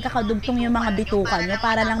iba, kung magkakadugtong yung mga bitukan nyo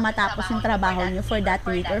para lang matapos yung trabaho nyo for that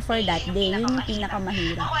week or for that day, yun yung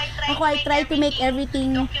pinakamahirap. Ako, I try to make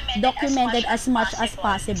everything documented as much as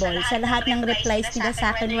possible. Sa lahat ng replies nila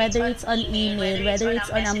sa akin, whether it's on email, whether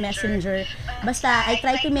it's on a messenger, basta I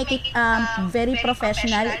try to make it very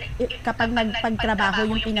professional kapag pagtrabaho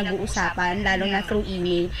yung pinag-uusapan, lalo na through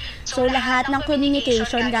email. So, lahat ng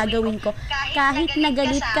communication gagawin ko, kahit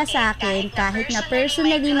nagalit ka sa akin, kahit na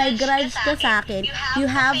personally may grudge ka sa akin, you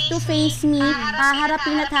have to face me,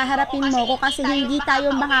 haharapin mo ko kasi hindi tayo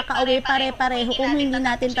makakauwi pare-pareho kung hindi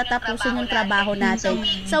natin tatapusin yung trabaho natin.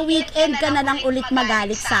 Sa weekend ka na lang ulit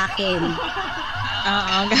magalit sa akin.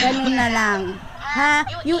 Oo, Ganun na lang. Ha?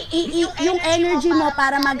 Yung energy mo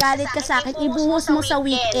para magalit ka sa akin, ibuhos mo sa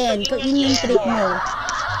weekend. Yun yung trip mo.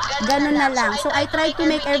 Ganun na lang. So, I try to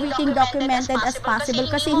make everything documented as possible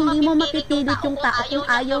kasi hindi mo mapipilit yung tao kung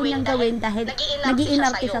ayaw niyang gawin dahil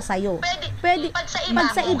nag-iinarte siya sa'yo. Pwede, pag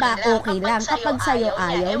sa iba, okay lang. Kapag sa'yo,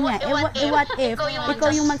 ayaw niya. What if, ikaw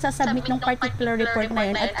yung magsasubmit ng particular report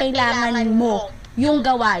na yun at kailangan mo yung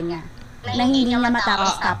gawa niya na hindi niya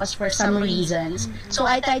matapos-tapos for some reasons. So,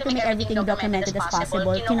 I try to make everything documented as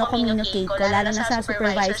possible. Kino-communicate ko, lalo na sa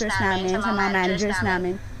supervisors namin, sa mga managers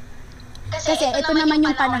namin. Kasi ito naman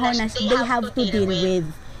yung panahon na they have to deal with.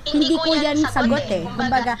 Hindi ko yan sagot eh.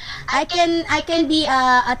 Kumbaga, I can be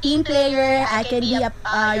a team player, I can be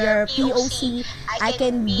your POC, I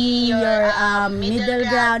can be your middle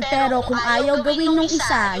ground, pero kung ayaw gawin nung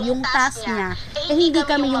isa, yung task niya, eh hindi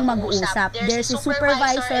kami yung mag-uusap. There's a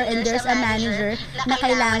supervisor and there's a manager na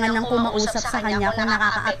kailangan ng kumausap sa kanya kung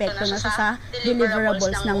nakaka-apekto na siya sa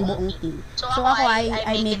deliverables ng buong team. So ako,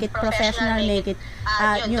 I make it professional, make it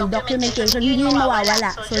yung documentation, hindi yung mawawala.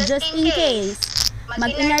 So just in case,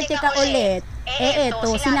 mag-inarte ka ulit,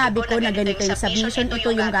 eto, sinabi ko na ganito yung submission, ito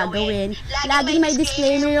yung gagawin. Laging may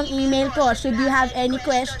disclaimer yung email ko. Should you have any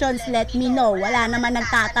questions, let me know. Wala naman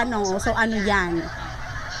nagtatanong. So, ano yan?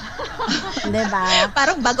 Diba?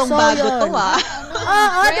 Parang bagong-bago to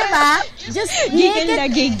Oo, diba? Just Gigil na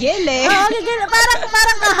gigil eh. Oo, gigil.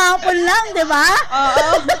 Parang kahapon lang, diba?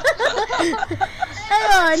 Oo.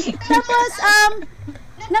 Ayun. Tapos,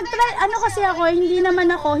 nag-try, kasi ako, hindi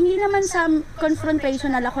naman sa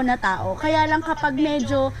confrontational ako na tao. Kaya lang kapag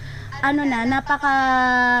medyo, napaka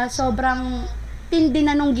sobrang tindi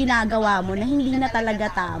na nung ginagawa mo na hindi na talaga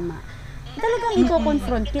tama. Talagang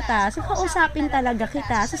i-confront kita. So, kausapin talaga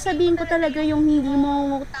kita. Sasabihin ko talaga yung hindi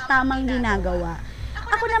mo tamang ginagawa.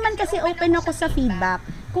 Ako naman kasi open ako sa feedback.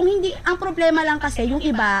 Kung hindi, ang problema lang kasi, yung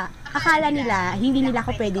iba, akala nila, hindi nila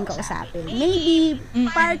ako pwedeng kausapin. Maybe,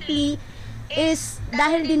 partly, is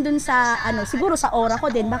dahil din dun sa siguro sa aura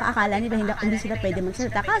ko din, baka akala nila hindi sila pwede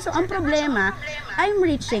magsalita. Kaso ang problema, I'm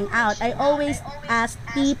reaching out. I always ask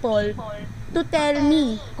people to tell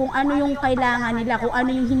me kung ano yung kailangan nila, kung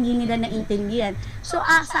ano yung hindi nila naintindihan. So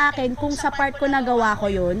sa akin, kung sa part ko nagawa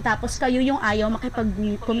ko yun, tapos kayo yung ayaw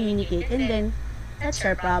makipag-communicate, and then that's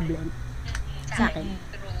your problem. Sa akin.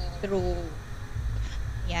 True.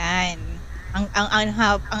 Yan. Ang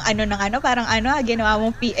parang ginawa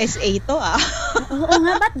mong PSA to Oo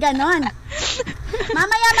nga, ba't ganon?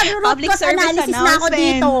 Mamaya mag-root cause analysis na ako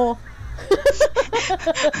dito.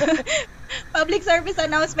 Public service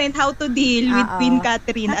announcement, how to deal with Queen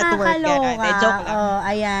Catherine at work. Nakakaloka. Joke lang.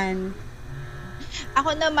 Ayan. Ako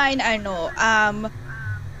naman,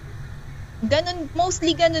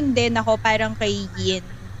 mostly ganun din ako, parang kay Yin.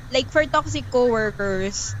 Like, for toxic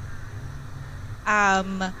coworkers,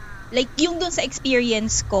 like yung dun sa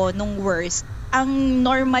experience ko nung worst, ang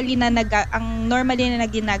normally na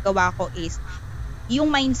ginagawa ko is yung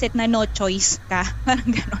mindset na no choice ka. Parang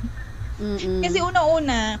ganon. Kasi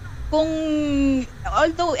una-una,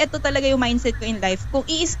 although ito talaga yung mindset ko in life, kung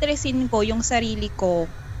i-stressin ko yung sarili ko,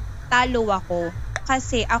 talo ako.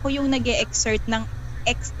 Kasi ako yung nag-e-exert ng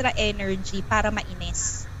extra energy para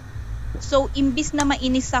mainis. So, imbis na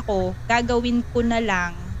mainis ako, gagawin ko na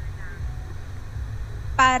lang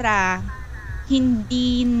para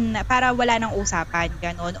wala nang usapan,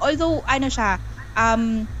 ganon. Although,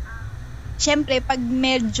 syempre, pag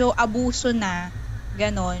medyo abuso na,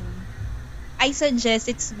 ganon, I suggest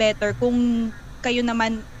it's better kung kayo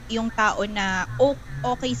naman yung tao na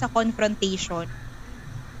okay sa confrontation,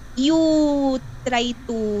 you try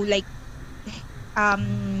to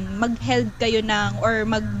mag-hold kayo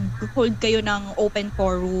ng open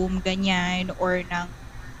forum, ganyan, or ng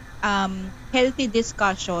healthy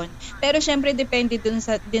discussion. Pero syempre depende dun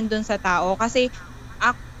sa tao, kasi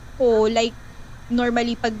ako,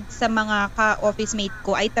 normally pag sa mga ka-office mate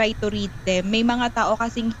ko, I try to read them. May mga tao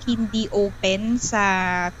kasing hindi open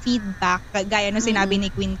sa feedback, gaya ng sinabi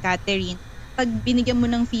ni Queen Catherine. Pag binigyan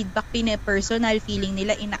mo ng feedback, personal feeling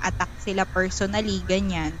nila, ina-attack sila personally,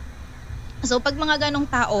 ganyan. So pag mga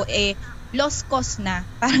ganong tao, lost cause na.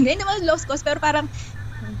 Parang ganyan naman lost cause, pero parang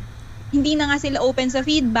hindi na nga sila open sa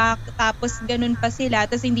feedback, tapos ganun pa sila,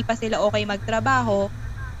 tapos hindi pa sila okay magtrabaho.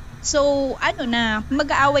 So,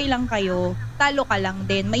 mag-aaway lang kayo, talo ka lang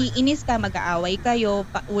din, maiinis ka, mag-aaway kayo,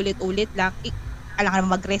 ulit-ulit lang, alam ka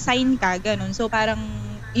naman mag-resign ka, ganun. So, parang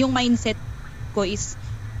yung mindset ko is,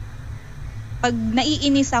 pag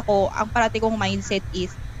naiinis ako, ang parati kong mindset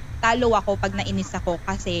is, talo ako pag nainis ako,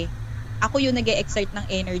 kasi ako yung nag-e-exert ng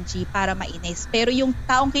energy para mainis. Pero yung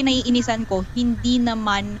taong kinaiinisan ko, hindi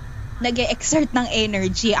naman nag-e-exert ng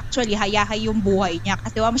energy. Actually, hayahay yung buhay niya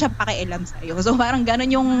kasi wala mo siyang pakialam sa'yo. So, parang ganun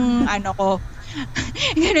yung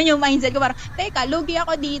Ganun yung mindset ko. Parang, teka, lugi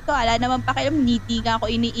ako dito. Ala naman pakialam, hindi nga ako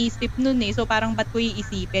iniisip nun eh. So, parang ba't ko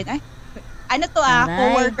iisipin? Ay, ano to Aray.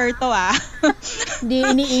 coworker to Hindi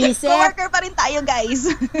iniisip. Coworker pa rin tayo, guys.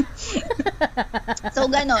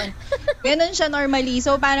 So, ganon. Ganon siya normally.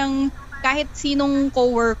 So, parang kahit sinong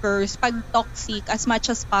coworkers, pag toxic, as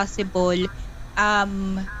much as possible,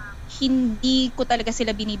 hindi ko talaga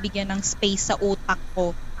sila binibigyan ng space sa utak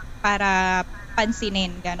ko para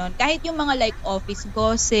pansinin, ganon. Kahit yung mga like office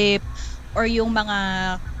gossip or yung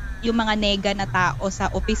mga nega na tao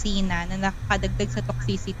sa opisina na nakakadagdag sa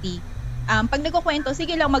toxicity. Pag nagkukwento,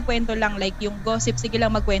 sige lang magkwento lang, like yung gossip, sige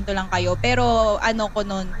lang magkwento lang kayo. Pero ano ko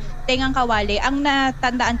nun, tengang kawali, ang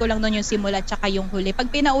natandaan ko lang nun yung simula tsaka yung huli. Pag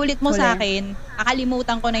pinaulit mo sa akin,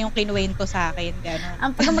 akalimutan ko na yung kinuwento sa akin, ganon.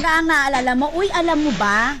 Ang pagkamagaan naalala mo, uy, alam mo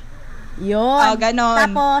ba? Yun. Oh, ganon.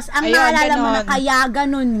 Tapos, ang Ayun, naalala mo na ganon. kaya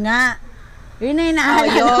ganun nga. Yun na yung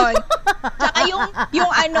naalala. Yun. Tsaka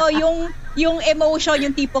yung emotion,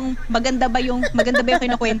 yung tipong maganda ba yung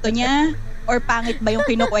kinukwento niya? Or pangit ba yung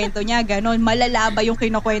kinukwento niya? Ganon. Malala ba yung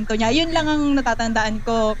kinukwento niya? Yun lang ang natatandaan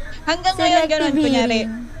ko. Hanggang ngayon, ganon. Kunyari,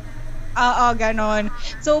 oo, ganon.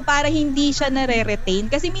 So, para hindi siya nare-retain.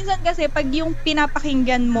 Kasi minsan kasi, pag yung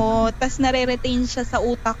pinapakinggan mo, tas nare-retain siya sa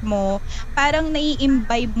utak mo, parang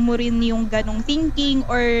nai-imbibe mo rin yung ganong thinking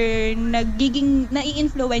or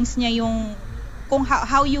nai-influence niya yung kung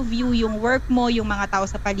how you view yung work mo, yung mga tao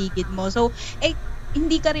sa paligid mo. So,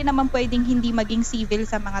 hindi ka rin naman pwedeng hindi maging civil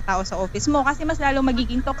sa mga tao sa office mo kasi mas lalo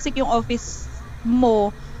magiging toxic yung office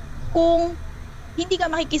mo kung hindi ka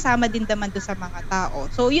makikisama din naman doon sa mga tao.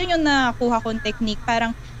 So, yun yung nakuha kong technique.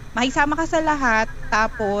 Parang makisama ka sa lahat,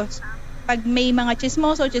 tapos pag may mga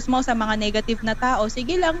chismosa, mga negative na tao,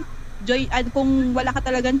 sige lang, join. Kung wala ka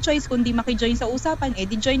talagang choice, kung di maki-join sa usapan,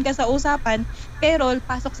 di join ka sa usapan, pero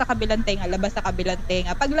pasok sa kabilang tenga, labas sa kabilang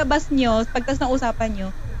tenga. Paglabas nyo, pagtas ng usapan nyo,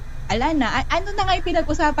 ala na, ano na nga yung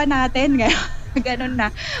pinag-usapan natin? Ganon na.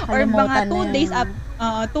 Or mga 2 days up,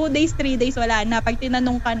 2 days, 3 days, wala na. Pag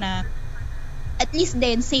tinanong ka na, at least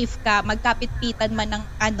then, safe ka, magkapit-pitan man ng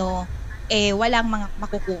walang mga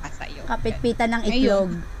makukuha sa'yo. Kapit-pitan ng itlog.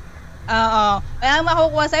 Oo. Walang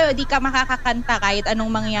makukuha sa'yo, di ka makakakanta kahit anong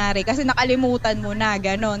mangyari kasi nakalimutan mo na,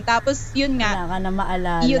 ganon. Tapos, yun nga. Wala ka na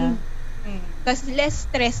maalala. Yun, kasi less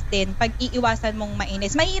stress din pag iiwasan mong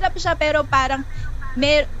mainis. Mahirap siya pero parang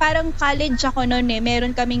college ako noon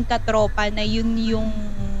meron kaming katropa na yun yung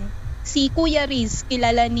si Kuya Riz,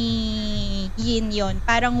 kilala ni Yin yon.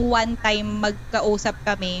 Parang one time magkausap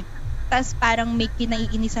kami, tas parang may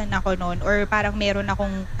kinaiinisan ako noon or parang meron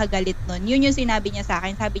akong kagalit noon. Yun yung sinabi niya sa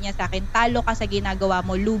akin. Sabi niya sa akin, talo ka sa ginagawa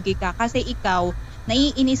mo, lugi ka kasi ikaw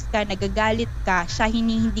naiinis ka, nagagalit ka, siya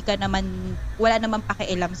hindi ka naman, wala naman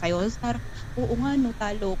pakialam sa'yo. Parang, oo nga no,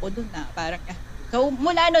 talo ko dun na. Parang, so,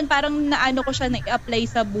 mula nun, parang naano ko siya na-apply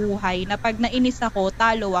sa buhay na pag nainis ako,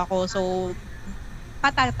 talo ako. So,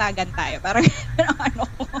 patatagan tayo. Parang, ano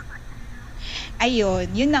ko. Ayun,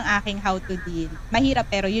 yun ang aking how to deal. Mahirap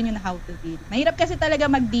pero yun yung how to deal. Mahirap kasi talaga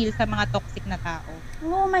mag-deal sa mga toxic na tao.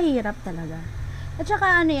 Oo, mahirap talaga. At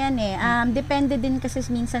saka ano yan depende din kasi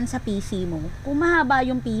minsan sa PC mo. Kung mahaba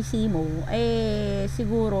yung PC mo,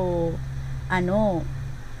 siguro,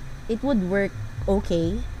 it would work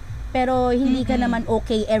okay. Pero hindi ka naman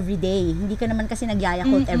okay everyday. Hindi ka naman kasi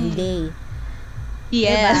nagyayakot everyday.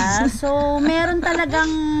 Yes. Diba? So, meron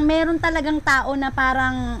talagang tao na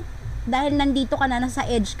parang dahil nandito ka na, nasa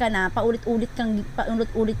edge ka na, paulit-ulit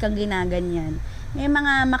kang ginaganyan. May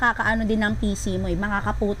mga makakaano din ng PC mo,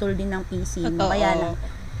 makakaputol din ng PC mo. Totoo. Kaya lang,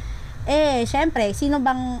 syempre,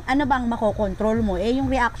 ano bang makokontrol mo? Yung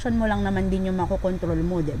reaction mo lang naman din yung makokontrol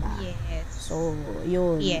mo, diba? Yes. So,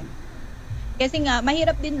 yun. Yeah. Kasi nga,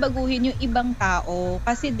 mahirap din baguhin yung ibang tao.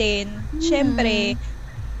 Kasi din, syempre,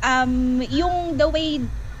 yung the way,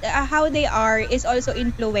 how they are is also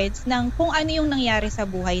influenced ng kung ano yung nangyari sa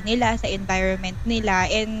buhay nila, sa environment nila,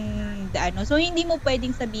 and so hindi mo pwedeng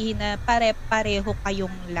sabihin na pare-pareho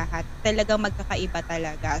kayong lahat. Talagang magkakaiba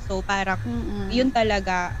talaga. So parang, yun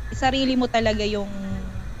talaga, sarili mo talaga yung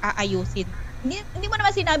aayusin. Hindi mo naman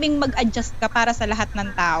sinabing mag-adjust ka para sa lahat ng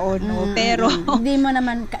tao, no? Pero hindi mo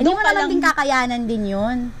naman din kakayanan din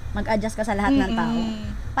yun. Mag-adjust ka sa lahat ng tao.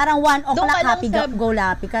 Parang 1 o'clock happy go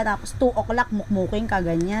lapi ka, tapos 2 o'clock mukmuking ka,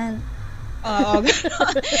 ganyan. Oo.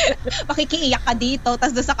 Makikiiyak ka dito,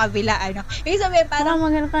 tapos doon sa kabila, Ibig sabihin, parang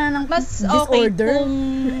maghanap ka na ng mas disorder. Okay kung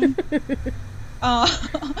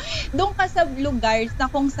doon ka sa lugar na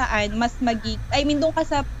kung saan mas doon ka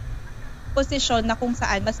sa posisyon na kung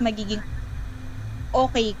saan mas magiging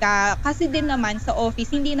okay ka. Kasi din naman sa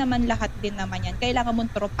office, hindi naman lahat din naman yan kailangan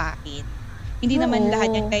mong tropahin. Hindi naman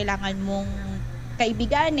lahat yan kailangan mong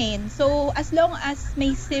kaibiganin. So, as long as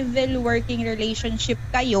may civil working relationship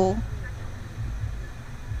kayo,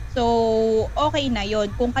 so, okay na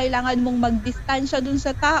yon. Kung kailangan mong magdistansya dun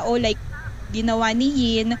sa tao, like ginawa ni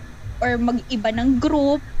Yin, or mag-iba ng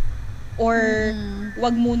group, or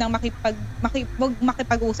wag munang wag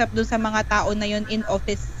makipag-usap dun sa mga tao na yon in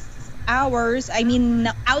office hours, I mean,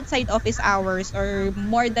 outside office hours, or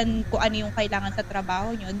more than kung ano yung kailangan sa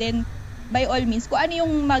trabaho nyo, then, by all means, kung ano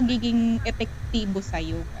yung magiging epektibo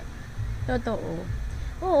sa'yo. Totoo.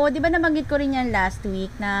 Oo, di ba nabanggit ko rin yan last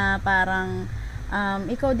week na parang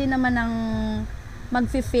ikaw din naman ang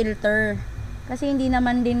mag-filter. Kasi hindi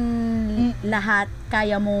naman din lahat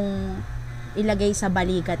kaya mong ilagay sa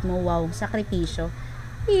balikat mo. Wow, sakripisyo.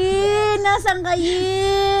 Nasaan ka,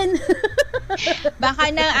 Yin?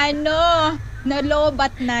 Baka na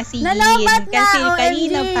nalobat na si Yin. Nalobat na, kasi OMG.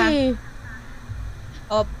 kanina pa.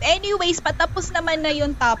 Anyways, patapos naman na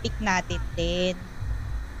yung topic natin din.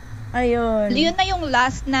 Ayun. Yun na yung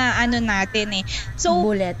last na natin eh. So,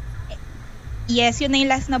 bullet. yes, yun na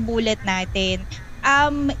yung last na bullet natin.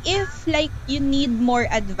 If like you need more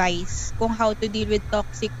advice kung how to deal with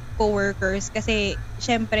toxic coworkers, kasi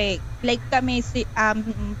syempre like kami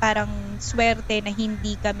parang swerte na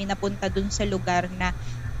hindi kami napunta dun sa lugar na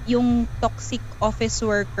yung toxic office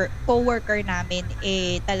coworker namin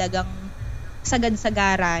talagang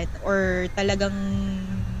sagad-sagaran or talagang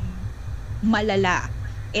malala,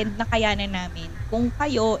 and nakayanan namin. Kung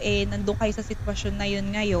kayo nandun kayo sa sitwasyon na yun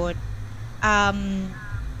ngayon,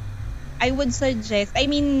 I would suggest, I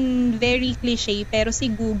mean, very cliche, pero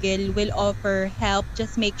si Google will offer help.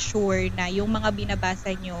 Just make sure na yung mga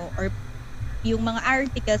binabasa nyo or yung mga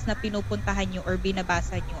articles na pinupuntahan nyo or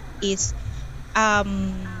binabasa nyo is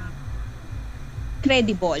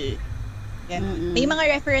credible. Yan. May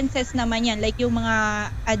mga references naman yan, like yung mga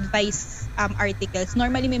advice articles.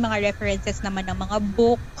 Normally may mga references naman ng mga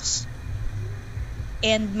books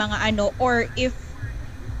and mga or if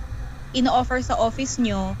ino-offer sa office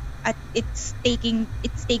nyo at it's taking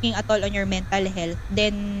a toll on your mental health,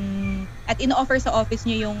 then at ino-offer sa office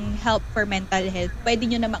nyo yung help for mental health, pwede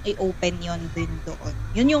nyo namang i-open yon din doon.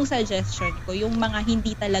 Yun yung suggestion ko, yung mga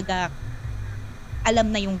hindi talaga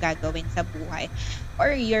alam na yung gagawin sa buhay,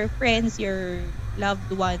 or your friends, your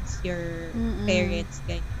loved ones, your parents,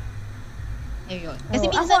 ganyan. Ayun. Kasi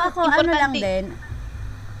minsan ako ano lang din.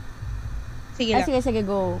 Sige lang. Sige,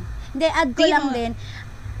 go. Hindi, add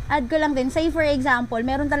ko lang din, say for example,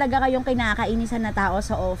 meron talaga kayong kinakainisan na tao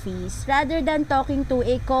sa office. Rather than talking to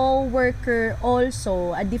a co-worker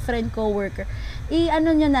also, a different co-worker,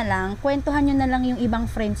 nyo na lang, kwentuhan nyo na lang yung ibang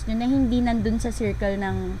friends nyo na hindi nandun sa circle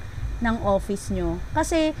ng office nyo.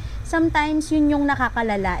 Kasi sometimes yun yung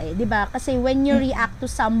nakakalala eh, 'di ba? Kasi when you react to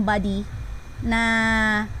somebody na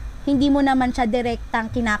hindi mo naman siya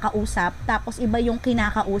direktang kinakausap, tapos iba yung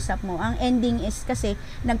kinakausap mo, ang ending is kasi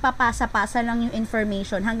nagpapasa-pasa lang yung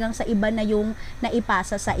information hanggang sa iba na yung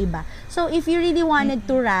naipasa sa iba. So if you really wanted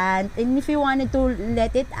to rant and if you wanted to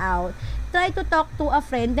let it out, try to talk to a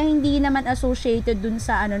friend na hindi naman associated dun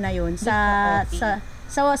sa na yun, sa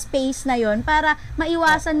space na yon, para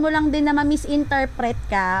maiwasan mo lang din na ma-misinterpret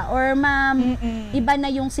ka or iba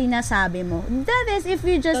na yung sinasabi mo. That is if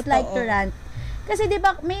you just like to rant. Kasi 'di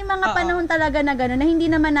ba may mga panahon talaga na gano'n na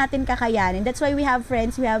hindi naman natin kakayanin. That's why we have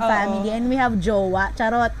friends, we have family, and we have jowa.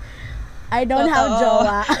 Charot. I don't have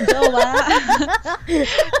jowa. Jowa.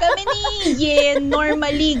 Kami ni Yin,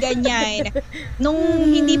 normally ganyan. Nung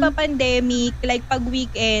hindi pa pandemic, like pag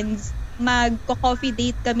weekends, magko-coffee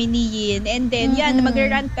date kami ni Yin, and then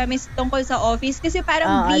mag-rant kami tungkol sa office kasi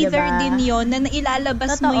parang breather diba? Din yon na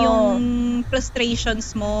nailalabas mo yung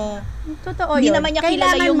frustrations mo. Totoo hindi yun. Naman niya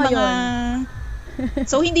Kailangan kilala yung mo mga yun.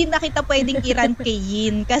 So hindi na kita pwedeng i-rant kay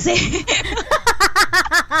Yin kasi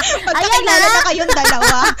pagkakilala na kayong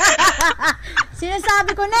dalawa.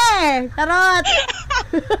 Sinasabi ko na charot.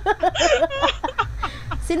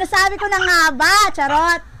 Sinasabi ko na nga ba,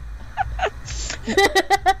 charot.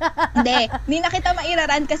 Hindi na kita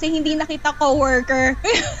mairaran kasi hindi na kita coworker.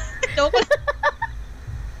 Joke.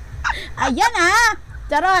 Ayan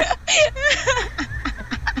charot.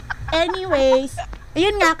 Anyways,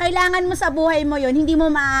 yun nga, kailangan mo sa buhay mo yun, hindi mo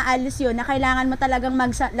maaalis yun, na kailangan mo talagang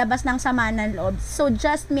maglabas ng sama ng loob. So,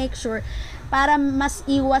 just make sure, para mas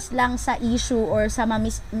iwas lang sa issue or sa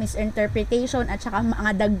misinterpretation at saka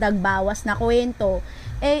mga dagdag bawas na kwento,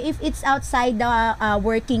 if it's outside the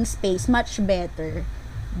working space, much better.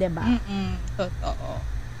 Diba? Totoo.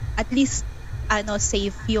 At least,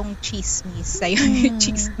 safe yung chismis. Sa'yo yung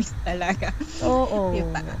chismis talaga. Oo.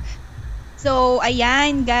 Diba? So,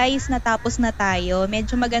 ayan guys, natapos na tayo.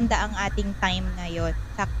 Medyo maganda ang ating time ngayon.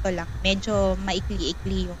 Sakto lang. Medyo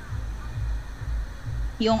maikli-ikli yung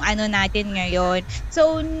yung ano natin ngayon.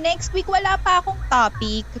 So, next week, wala pa akong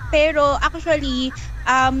topic. Pero, actually,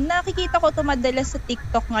 nakikita ko ito madalas sa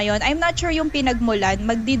TikTok ngayon. I'm not sure yung pinagmulan.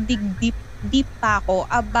 Magdidig deep pa ako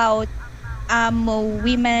about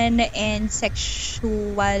women and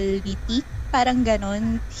sexuality. Parang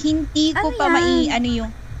ganon. Hindi ko Ano pa yan?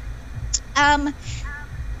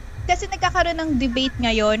 kasi nagkakaroon ng debate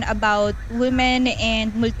ngayon about women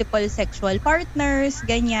and multiple sexual partners,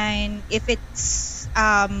 ganyan. If it's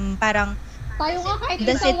parang Tayo nga kahit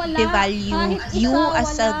does isa it wala. devalue Kahit you isa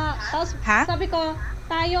as a wala. Tapos ha? sabi ko,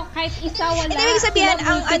 tayo kahit isa wala. Hindi, ibig sabihin, sila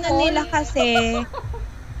ang ano multiple. nila kasi,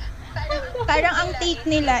 parang ang take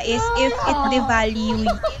nila is if it devalue,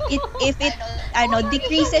 if it,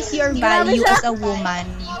 decreases your Grabe value siya. as a woman.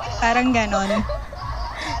 Parang ganon.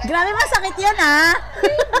 Grabe, masakit yun, ha?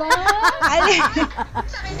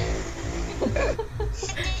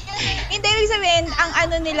 Hindi, ibig sabihin, ang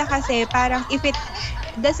ano nila kasi, parang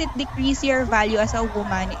does it decrease your value as a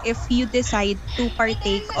woman if you decide to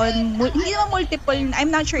partake on, hindi naman multiple, I'm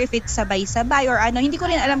not sure if it's sabay-sabay or ano, hindi ko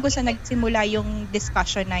rin alam kung saan nagsimula yung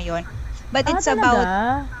discussion na yon. But it's about,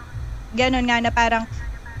 ganon nga na parang,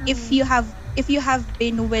 if you have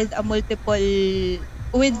been with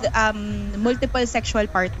multiple sexual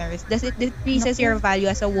partners, does it decreases your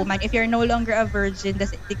value as a woman? If you're no longer a virgin,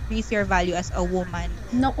 does it decrease your value as a woman?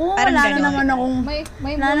 Naku, Parang wala na ganon. naman akong...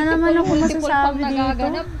 May Wala na naman akong multiple pang masasabi dito.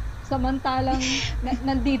 nagaganap. Samantalang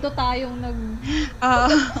nandito tayong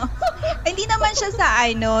Hindi naman siya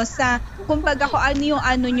sa kumbaga ko ano yung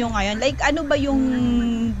ano nyo ngayon. Like, ano ba yung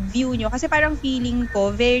view nyo? Kasi parang feeling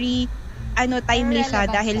ko, very, timely siya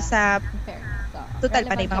relevant dahil siya. sa, total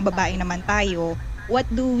pa na yung mga babae naman tayo. What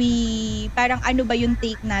do we, parang ano ba yung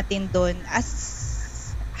take natin doon as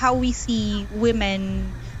how we see women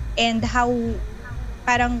and how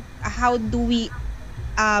do we,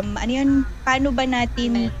 paano ba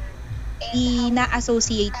natin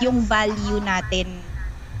ina-associate yung value natin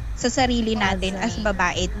sa sarili natin as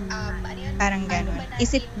babae. Parang ganun.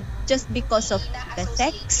 Is it just because of the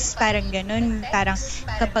sex? Parang ganun. Parang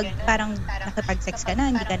kapag parang nakipag-sex ka na,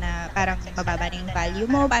 hindi ka na parang mababa na yung value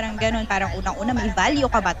mo. Parang ganun. Parang unang-una may value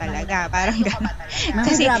ka ba talaga? Parang ganun.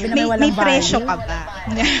 Kasi grabe na may walang may presyo value. ka ba?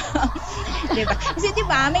 Diba? Kasi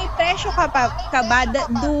diba, may presyo ka ba?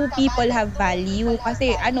 Do people have value?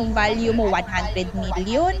 Kasi anong value mo? 100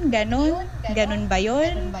 million? Ganun? Ganun ba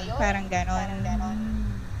yun? Parang ganun.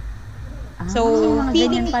 So, may mga ganyan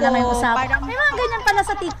feeling pala ko, may usapan. parang, May mga ganyan pala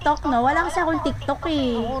sa TikTok, no? Wala kasi akong TikTok,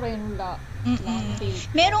 eh. Ako rin, wala.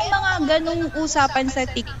 merong mga ganung usapan sa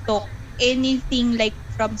TikTok, anything like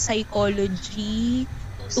from psychology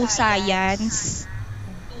to science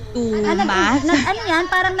to math. Ano yan?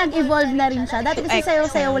 Parang nag-evolve na rin siya. Dati kasi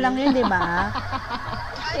sayaw-sayaw lang yun, di ba?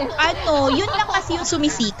 Yun lang kasi yung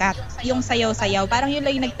sumisikat, yung sayaw-sayaw. Parang yun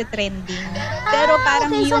lang yung nagte-trending. Pero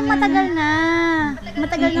parang okay, so yung... matagal na.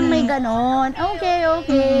 Matagal nang may ganon.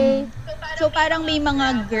 Okay. So parang may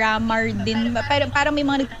mga grammar din. Parang may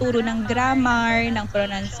mga nagtuturo ng grammar, ng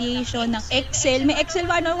pronunciation, ng Excel. May Excel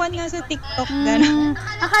 101 nga sa TikTok. Gano'n.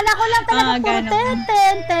 Akala ko lang talaga puro ganon.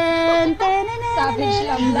 ten. Savage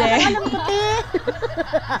lang. Alam ko,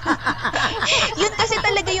 Yun kasi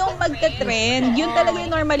talaga yung magte-trend. Yun talaga yung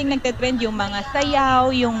normaling nagte-trend. Yung mga sayaw,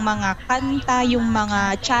 yung mga kanta, yung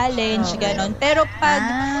mga challenge, ganon. Pero pag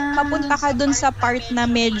mapunta ka dun sa part na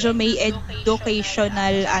medyo may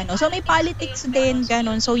educational, so may politics din,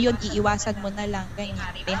 ganon. So yun, iiwasan mo na lang.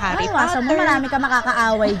 Ganyan. May Harry iwasan mo, Potter. marami ka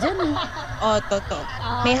makakaaway dyan, eh. Totoo.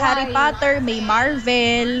 May Harry Potter, may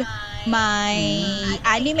Marvel, may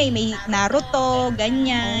anime, may Naruto,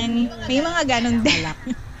 ganyan. May mga ganon din.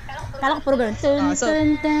 Kala ko puro ganun. So,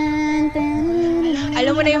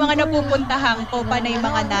 alam mo na yung mga napupuntahan ko pa na yung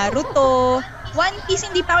mga Naruto. One Piece,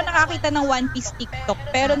 hindi pa ako nakakita ng One Piece TikTok.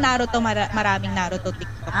 Pero Naruto, maraming Naruto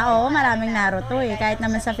TikTok. Oo, maraming Naruto, eh. Kahit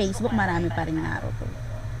naman sa Facebook, marami pa rin Naruto.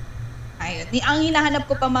 Ayun. Ang hinahanap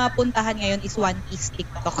ko pa mga puntahan ngayon is One Piece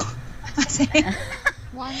TikTok. Kasi,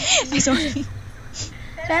 sorry.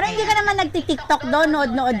 Pero hindi ka naman nagti-TikTok doon,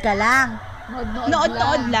 nood-nood ka lang.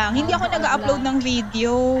 Nood-nood lang. Hindi ako nag-upload ng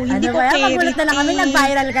video. Hindi ko ba yan? carry. Magulat na lang kami,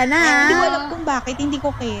 nag-viral ka na. Hindi ko alam kung bakit. Hindi ko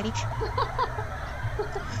carry.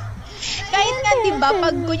 Kahit nga, diba,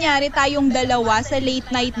 pag kunyari tayong dalawa sa late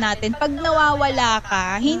night natin, pag nawawala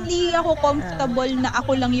ka, hindi ako comfortable na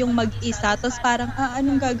ako lang yung mag-isa. Tapos parang,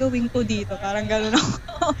 anong gagawin ko dito? Parang gano'n ako.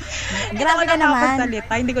 Grabe ka naman.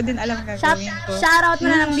 Hindi ko din alam gagawin ko. Shoutout mo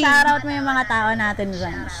na lang, shoutout mo yung mga tao natin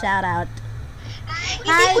dyan. Shoutout.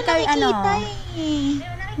 Hindi ko kay nakikita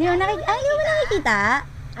Hindi mo nakikita?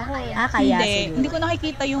 Ako, kaya siguro. Hindi ko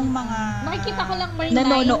nakikita yung mga... Nakikita ko lang may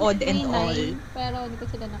nanonood 9, and may all. 9, pero hindi ko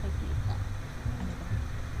sila nakikita.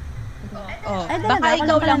 Oh, Ay, baka talaga? Ako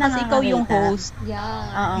ikaw lang lang pala kasi ikaw yung nakakakita. host.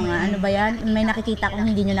 Yeah. Oo nga, ano ba yan? May nakikita kung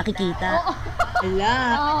hindi nyo nakikita. Ala.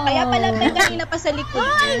 Oh. Kaya pala may kanina pa sa likod.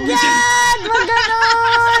 God! Wag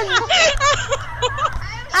ganon!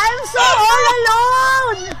 I'm so all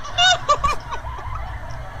alone!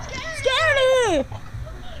 Scary!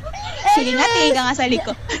 Sige nga, tingin ka nga sa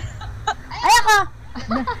likod. Ay ako!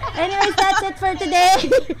 Anyways, that's it for today.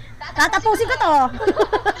 Tatapusin ko to.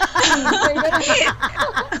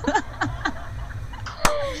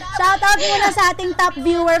 Shoutout muna sa ating top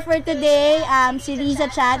viewer for today, si Riza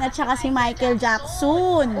Chan at saka si Michael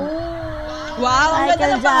Jackson. Wow, ang ganda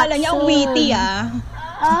Michael ng pangalan niya. Ang Jackson. witty ah.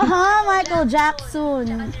 Aha, Michael Jackson.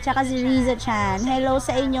 Tsaka si Riza Chan. Hello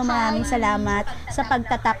sa inyo. Maraming salamat sa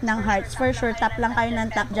pagtatap ng hearts. For sure, tap lang kayo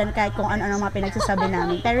ng tap dyan kahit kung ano-ano mga pinagsasabi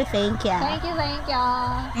namin. Pero thank you. Thank you.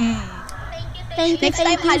 Mm. Thank you, Next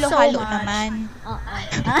time, thank you so halo-halo much. naman.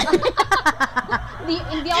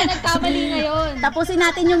 Hindi ako nagkamali ngayon. Tapusin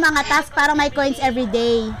natin yung mga task para may coins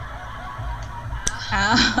everyday.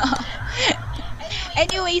 Ah.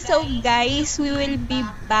 Anyway, so guys, we will be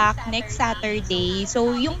back next Saturday.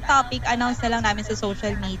 So, yung topic, announce na lang namin sa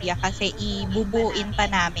social media kasi ibubuin pa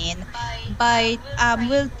namin. But,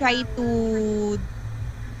 we'll try to...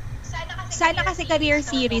 Sana kasi career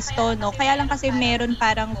series to, no? Kaya lang kasi meron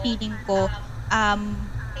parang feeling ko,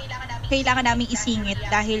 kailangan namin isingit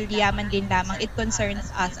dahil yaman din lamang. It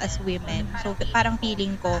concerns us as women. So, parang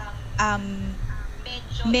feeling ko,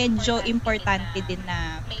 medyo importante din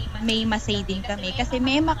na may masay din kami kasi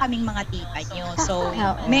may kaming mga tita nyo. So,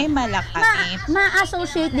 may malak kami.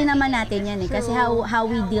 Ma-associate din naman natin yan eh. Kasi how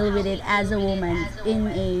we deal with it as a woman in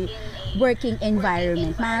a working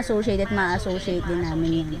environment. Ma-associate din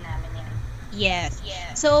namin yan. Yes.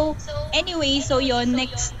 So, anyway, so yon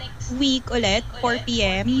next week ulit, 4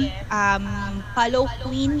 p.m. Follow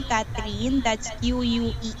Queen Catherine. That's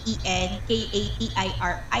QUEENKATIRIN.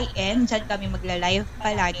 Diyan kami magla-live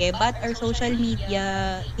palagi. But our social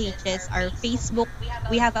media pages, our Facebook,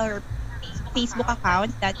 we have our Facebook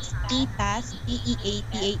account. That's Titas,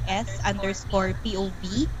 TEATAS_POV.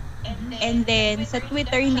 And then, sa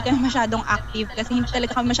Twitter, hindi kami masyadong active kasi hindi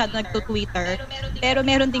talaga kami masyadong nagto-Twitter. Pero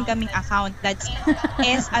meron din kaming account. That's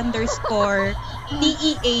S_TEATAS.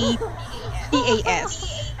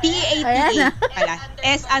 TEATA pala.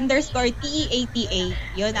 S_TEATA.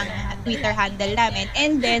 Yun ang Twitter handle namin.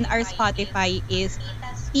 And then, our Spotify is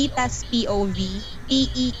Titas POV.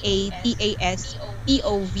 TEATAS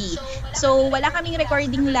POV. So, wala kaming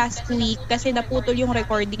recording last week kasi naputol yung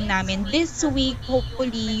recording namin. This week,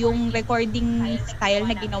 hopefully, yung recording style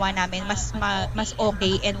na ginawa namin mas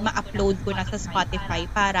okay and ma-upload ko na sa Spotify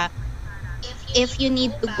para if you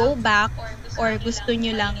need to go back or gusto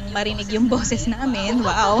nyo lang marinig yung boses namin,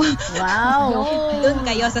 wow. Doon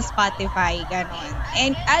kayo sa Spotify, ganon.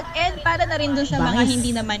 And para na rin doon sa mga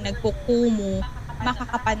hindi naman nagkukumu,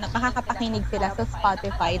 makakapakinig sila sa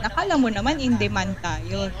Spotify. Nakala mo naman in demand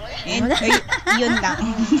tayo. And yun lang.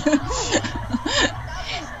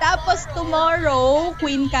 Tapos tomorrow,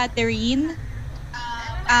 Queen Catherine,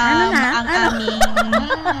 ang aming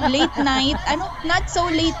late night, not so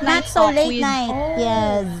late night.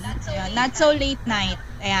 Yes. Not so late night.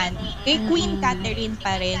 Ayan. Kay Queen Catherine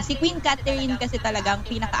pa rin. Si Queen Catherine kasi talagang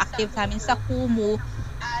pinaka-active sa amin sa Kumu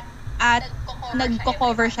at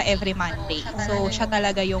nagko-cover siya every Monday. So, siya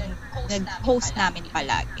talaga yung nag-host namin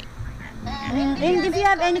palagi. And if you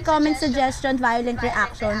have any comments, suggestions, violent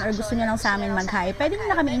reaction, or gusto nyo lang sa amin mag-hi, pwede nyo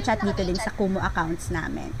na kami in-chat dito din sa Kumu accounts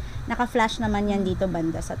namin. Naka-flash naman yan dito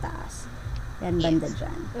banda sa taas. Yan, banda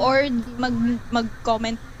dyan. Or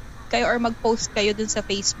mag-comment kayo or mag-post kayo dun sa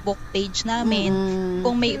Facebook page namin.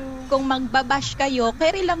 Kung magbabash kayo,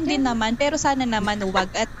 carry lang din naman, pero sana naman huwag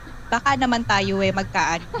at baka naman tayo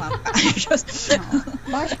magkaan.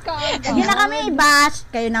 Bash ka. Hindi na kami i-bash.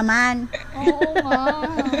 Kayo naman. Oo nga.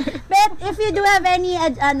 But if you do have any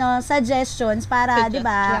suggestions para, di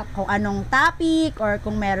ba, kung anong topic or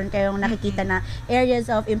kung meron kayong nakikita na areas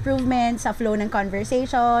of improvement sa flow ng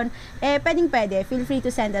conversation, pwede. Feel free to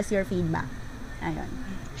send us your feedback. Ayun.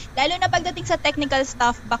 Lalo na pagdating sa technical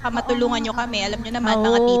stuff, baka matulungan nyo kami. Alam nyo naman,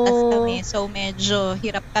 mga titas kami. So, medyo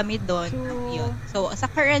hirap kami doon. Yun. So,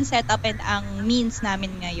 sa current setup and ang means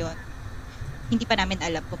namin ngayon, hindi pa namin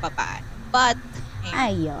alam kung paano. But,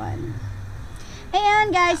 ayun.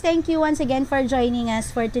 Ayan, guys. Thank you once again for joining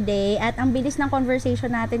us for today. At ang bilis ng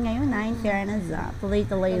conversation natin ngayon, in fairness,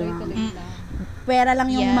 tuloy-tuloy lang. Pwera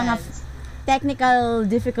lang yung mga technical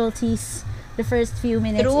difficulties the first few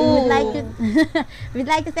minutes. True. We'd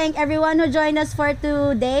like to thank everyone who joined us for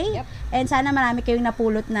today. Yep. And sana marami kayong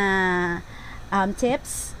napulot na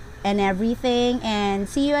tips and everything. And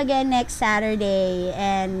see you again next Saturday.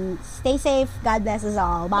 And stay safe. God bless us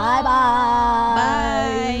all. Bye-bye.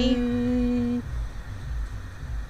 Bye.